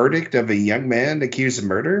debating the verdict of a young man accused of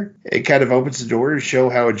murder. It kind of opens the door to show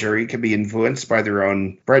how a jury can be influenced by their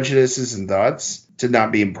own prejudices and thoughts, to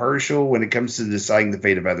not be impartial when it comes to deciding the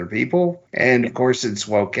fate of other people. And of course, it's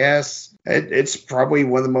well cast. It's probably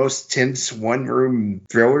one of the most tense one-room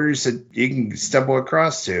thrillers that you can stumble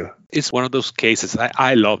across to. It's one of those cases.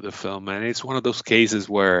 I love the film, and it's one of those cases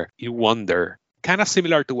where you wonder, kind of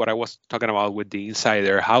similar to what I was talking about with The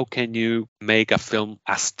Insider, how can you make a film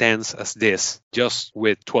as tense as this just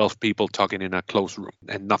with 12 people talking in a closed room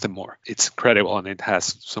and nothing more? It's incredible, and it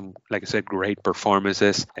has some, like I said, great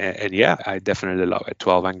performances. And yeah, I definitely love it.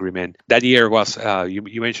 12 Angry Men. That year was,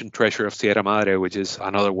 you mentioned Treasure of Sierra Madre, which is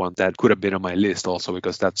another one that could have been on my list also,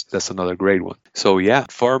 because that's another great one. So yeah,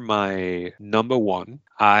 for my number 1,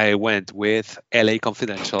 I went with LA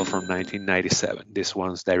Confidential from 1997. This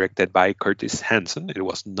one's directed by Curtis Hanson. It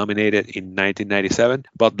was nominated in 1997,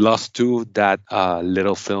 but lost to that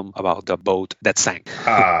little film about the boat that sank.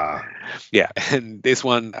 Yeah, and this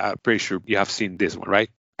one, I'm pretty sure you have seen this one,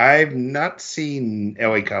 right? I've not seen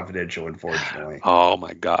LA Confidential, unfortunately. Oh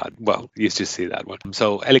my God. Well, you should see that one.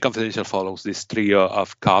 So LA Confidential follows this trio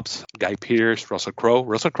of cops, Guy Pearce, Russell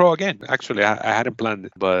Crowe again. Actually, I hadn't planned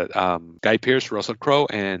it, but Guy Pearce, Russell Crowe,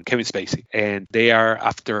 and Kevin Spacey. And they are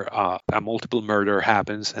after a multiple murder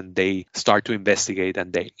happens and they start to investigate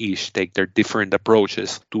and they each take their different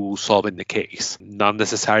approaches to solving the case. Not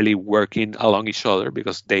necessarily working along each other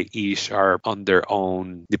because they each are on their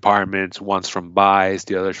own departments. One's from vice,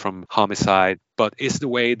 the other's from homicide. But it's the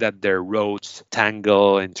way that their roads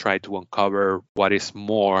tangle and try to uncover what is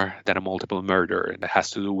more than a multiple murder. And it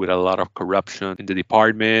has to do with a lot of corruption in the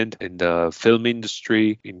department, in the film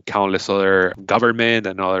industry, in countless other government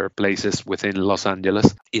and other places within Los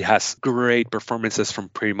Angeles. It has great performances from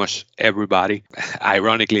pretty much everybody.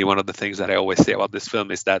 Ironically, one of the things that I always say about this film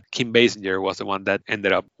is that Kim Basinger was the one that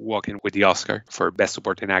ended up walking with the Oscar for Best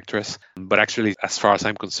Supporting Actress. But actually, as far as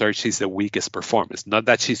I'm concerned, she's the weakest performance. Not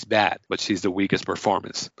that she's bad, but she's the weakest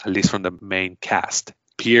performance, at least from the main cast.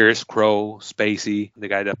 Pierce, Crowe, Spacey, the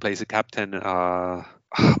guy that plays the captain, oh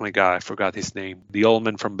my God, I forgot his name. The old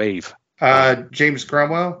man from Babe. James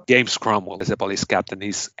Cromwell? James Cromwell is the police captain.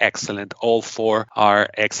 He's excellent. All four are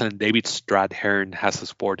excellent. David Strathairn has a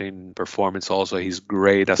supporting performance also. He's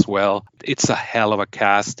great as well. It's a hell of a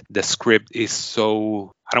cast. The script is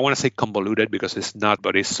so, I don't want to say convoluted because it's not,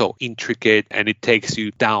 but it's so intricate and it takes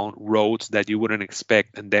you down roads that you wouldn't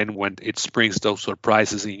expect. And then when it springs those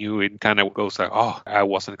surprises in you, it kind of goes like, oh, I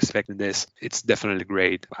wasn't expecting this. It's definitely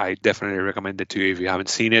great. I definitely recommend it to you if you haven't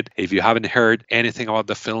seen it. If you haven't heard anything about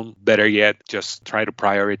the film, better yet, just try to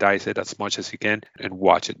prioritize it as much as you can and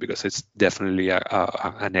watch it because it's definitely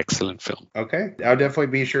an excellent film. Okay. I'll definitely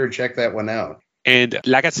be sure to check that one out. And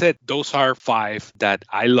like I said, those are 5 that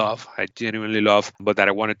I love, I genuinely love, but that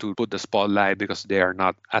I wanted to put the spotlight because they are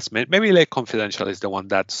not as many. Maybe like Confidential is the one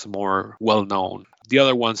that's more well known. The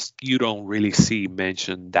other ones you don't really see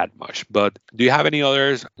mentioned that much. But do you have any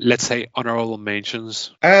others, let's say, honorable mentions?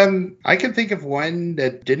 I can think of one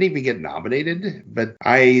that didn't even get nominated, but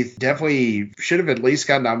I definitely should have at least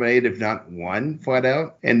got nominated, if not won flat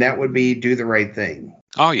out. And that would be Do the Right Thing.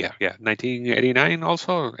 Oh, yeah. 1989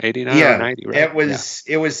 also? 89 yeah, or 90, right?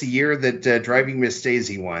 It was the year that Driving Miss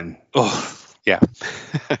Daisy won. Oh, yeah.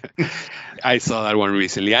 I saw that one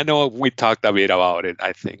recently. I know we talked a bit about it,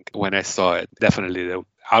 I think, when I saw it. Definitely,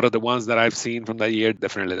 out of the ones that I've seen from that year,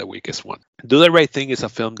 definitely the weakest one. Do the Right Thing is a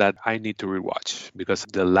film that I need to rewatch because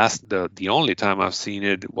the only time I've seen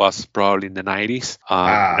it was probably in the 90s.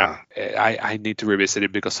 I need to revisit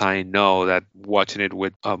it because I know that watching it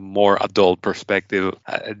with a more adult perspective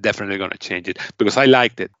definitely going to change it because I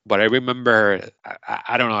liked it. But I remember,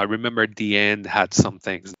 I don't know, I remember the end had some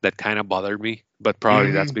things that kind of bothered me. But probably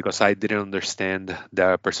that's because I didn't understand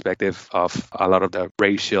the perspective of a lot of the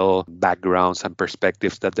racial backgrounds and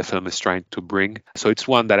perspectives that the film is trying to bring. So it's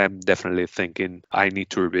one that I'm definitely thinking I need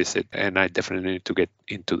to revisit, and I definitely need to get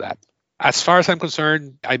into that. As far as I'm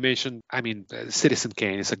concerned, Citizen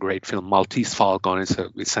Kane is a great film. Maltese Falcon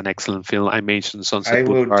is an excellent film. I mentioned Sunset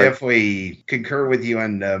Boulevard. I will definitely concur with you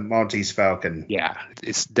on Maltese Falcon. Yeah,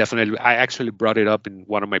 it's definitely. I actually brought it up in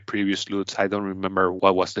one of my previous loots. I don't remember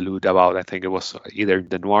what was the loot about. I think it was either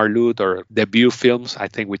the noir loot or debut films. I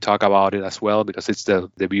think we talk about it as well because it's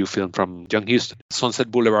the debut film from John Huston.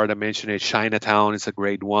 Sunset Boulevard, I mentioned it. Chinatown is a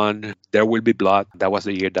great one. There Will Be Blood. That was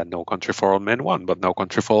the year that No Country for Old Men won, but No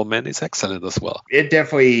Country for Old Men is excellent as well. It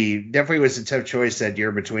definitely was a tough choice that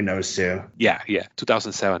year between those two. Yeah.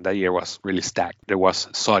 2007, that year was really stacked. There was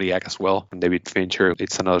Zodiac as well from David Fincher.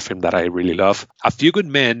 It's another film that I really love. A Few Good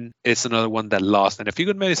Men is another one that lost. And A Few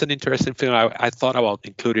Good Men is an interesting film. I thought about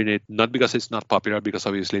including it, not because it's not popular, because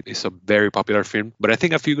obviously it's a very popular film. But I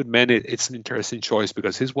think A Few Good Men, it's an interesting choice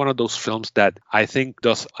because it's one of those films that I think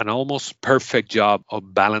does an almost perfect job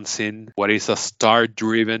of balancing what is a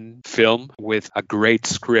star-driven film with a great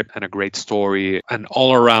script and a great story, an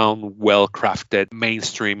all-around well-crafted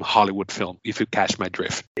mainstream Hollywood film, if you catch my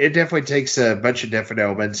drift. It definitely takes a bunch of different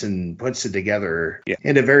elements and puts it together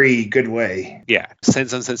in a very good way. Yeah.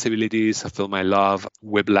 Sense and Sensibility is a film I love.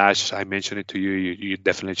 Whiplash, I mentioned it to you. You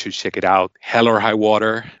definitely should check it out. Hell or High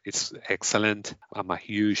Water, it's excellent. I'm a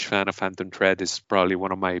huge fan of Phantom Thread. It's probably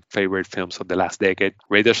one of my favorite films of the last decade.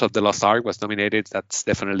 Raiders of the Lost Ark was nominated. That's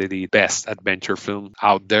definitely the best adventure film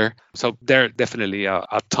out there. So there are definitely a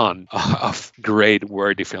ton of great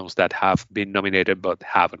worthy films that have been nominated but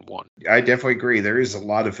haven't won. I definitely agree. There is a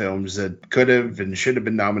lot of films that could have and should have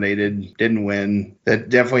been nominated, didn't win, that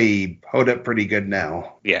definitely hold up pretty good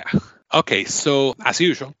now. Yeah. Okay, so as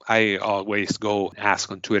usual, I always go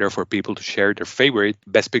ask on Twitter for people to share their favorite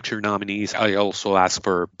Best Picture nominees. I also ask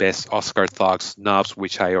for Best Oscar Thoughts Snubs,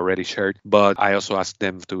 which I already shared, but I also asked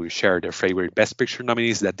them to share their favorite Best Picture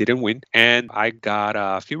nominees that didn't win, and I got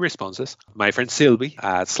a few responses. My friend Sylvie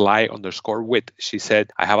at Sly_Wit, she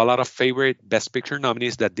said, I have a lot of favorite Best Picture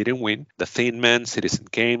nominees that didn't win: The Thin Man, Citizen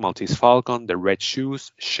Kane, Maltese Falcon, The Red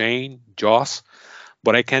Shoes, Shane, Jaws,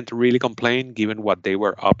 but I can't really complain given what they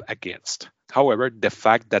were up against. However, the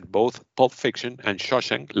fact that both Pulp Fiction and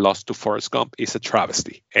Shawshank lost to Forrest Gump is a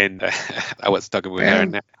travesty. And I was talking with her,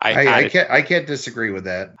 And and I can't disagree with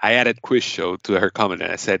that. I added Quiz Show to her comment,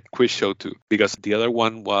 and I said Quiz Show too, because the other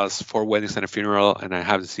one was Four Weddings and a Funeral, and I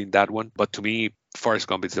haven't seen that one. But to me, Forrest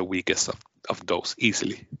Gump is the weakest of those,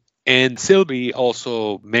 easily. And Sylvie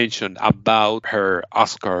also mentioned about her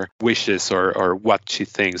Oscar wishes, or what she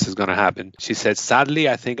thinks is going to happen. She said, sadly,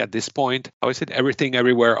 I think at this point, how is it, Everything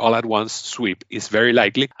Everywhere All at Once sweep is very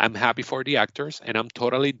likely. I'm happy for the actors, and I'm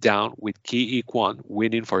totally down with Ki E Kwan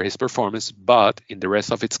winning for his performance. But in the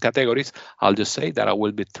rest of its categories, I'll just say that I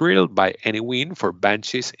will be thrilled by any win for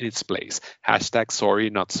Banshees in its place. Hashtag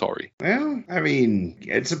sorry, not sorry. Well, I mean,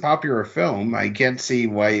 it's a popular film. I can't see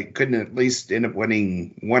why it couldn't at least end up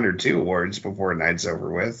winning one or two awards before a night's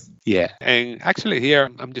over with. Yeah, and actually here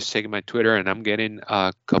I'm just checking my Twitter and I'm getting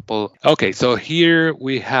a couple. Okay, so here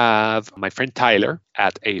we have my friend Tyler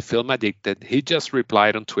at A Film Addicted. He just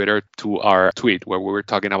replied on Twitter to our tweet where we were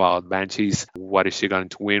talking about Banshees. What is she going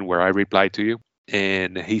to win? Where I replied to you.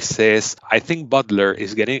 And he says, I think Butler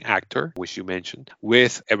is getting actor, which you mentioned,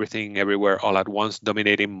 with Everything Everywhere All at Once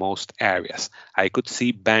dominating most areas. I could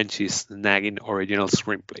see Banshees nagging original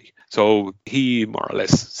screenplay. So he more or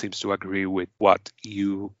less seems to agree with what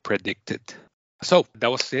you predicted. So that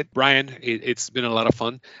was it, Brian. It's been a lot of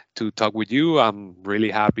fun to talk with you. I'm really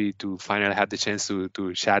happy to finally have the chance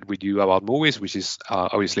to chat with you about movies, which is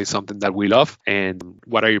obviously something that we love. And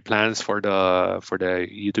what are your plans for the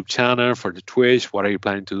YouTube channel, for the Twitch? What are you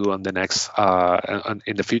planning to do on the next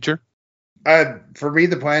in the future? For me,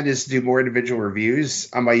 the plan is to do more individual reviews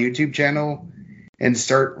on my YouTube channel and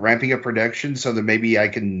start ramping up production so that maybe I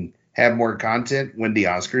can have more content when the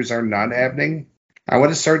Oscars are not happening. I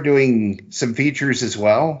want to start doing some features as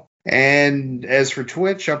well. And as for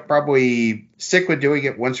Twitch, I'll probably stick with doing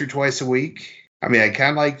it once or twice a week. I mean, I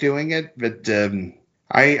kind of like doing it, but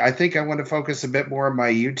I think I want to focus a bit more on my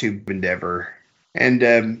YouTube endeavor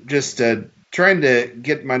and just trying to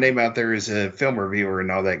get my name out there as a film reviewer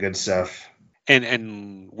and all that good stuff.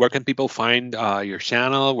 And where can people find your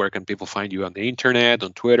channel? Where can people find you on the internet,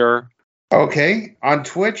 on Twitter? Okay, on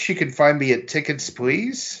Twitch you can find me at Tickets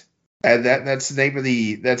Please. That's the name of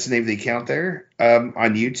the account there.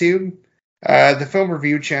 On YouTube, the film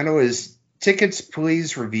review channel is Tickets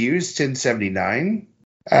Please Reviews 1079.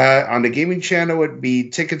 On the gaming channel, it'd be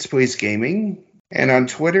Tickets Please Gaming, and on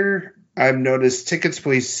Twitter, I'm known as Tickets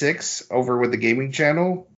Please 6 over with the gaming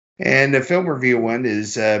channel, and the film review one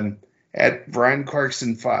is at Brian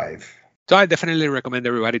Clarkson 5. So I definitely recommend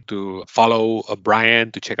everybody to follow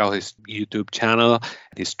Brian, to check out his YouTube channel,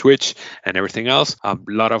 his Twitch, and everything else. A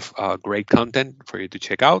lot of great content for you to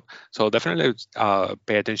check out. So definitely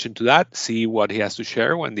pay attention to that. See what he has to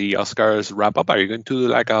share when the Oscars wrap up. Are you going to do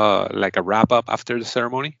like a wrap up after the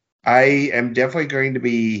ceremony? I am definitely going to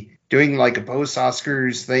be doing like a post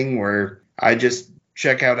Oscars thing where I just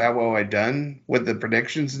check out how well I've done with the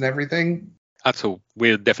predictions and everything. So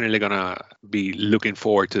we're definitely going to be looking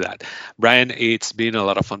forward to that. Brian, it's been a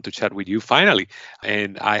lot of fun to chat with you finally.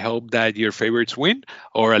 And I hope that your favorites win,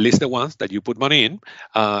 or at least the ones that you put money in.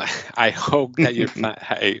 I hope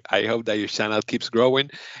that I hope that your channel keeps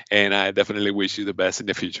growing. And I definitely wish you the best in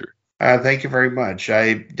the future. Thank you very much.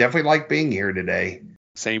 I definitely like being here today.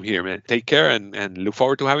 Same here, man. Take care and look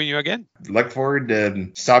forward to having you again. Look forward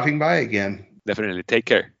to stopping by again. Definitely. Take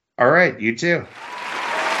care. All right. You too.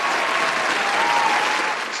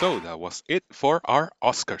 So that was it for our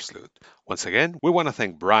Oscar salute. Once again, we want to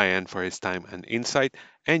thank Brian for his time and insight,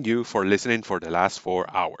 and you for listening for the last 4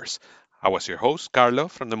 hours. I was your host, Carlo,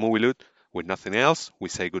 from the Movie Loot. With nothing else, we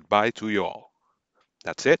say goodbye to you all.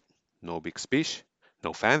 That's it. No big speech,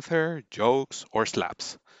 no fanfare, jokes, or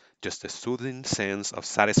slaps. Just a soothing sense of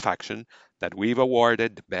satisfaction that we've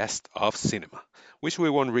awarded the best of cinema, which we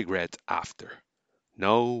won't regret after.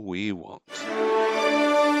 No, we won't.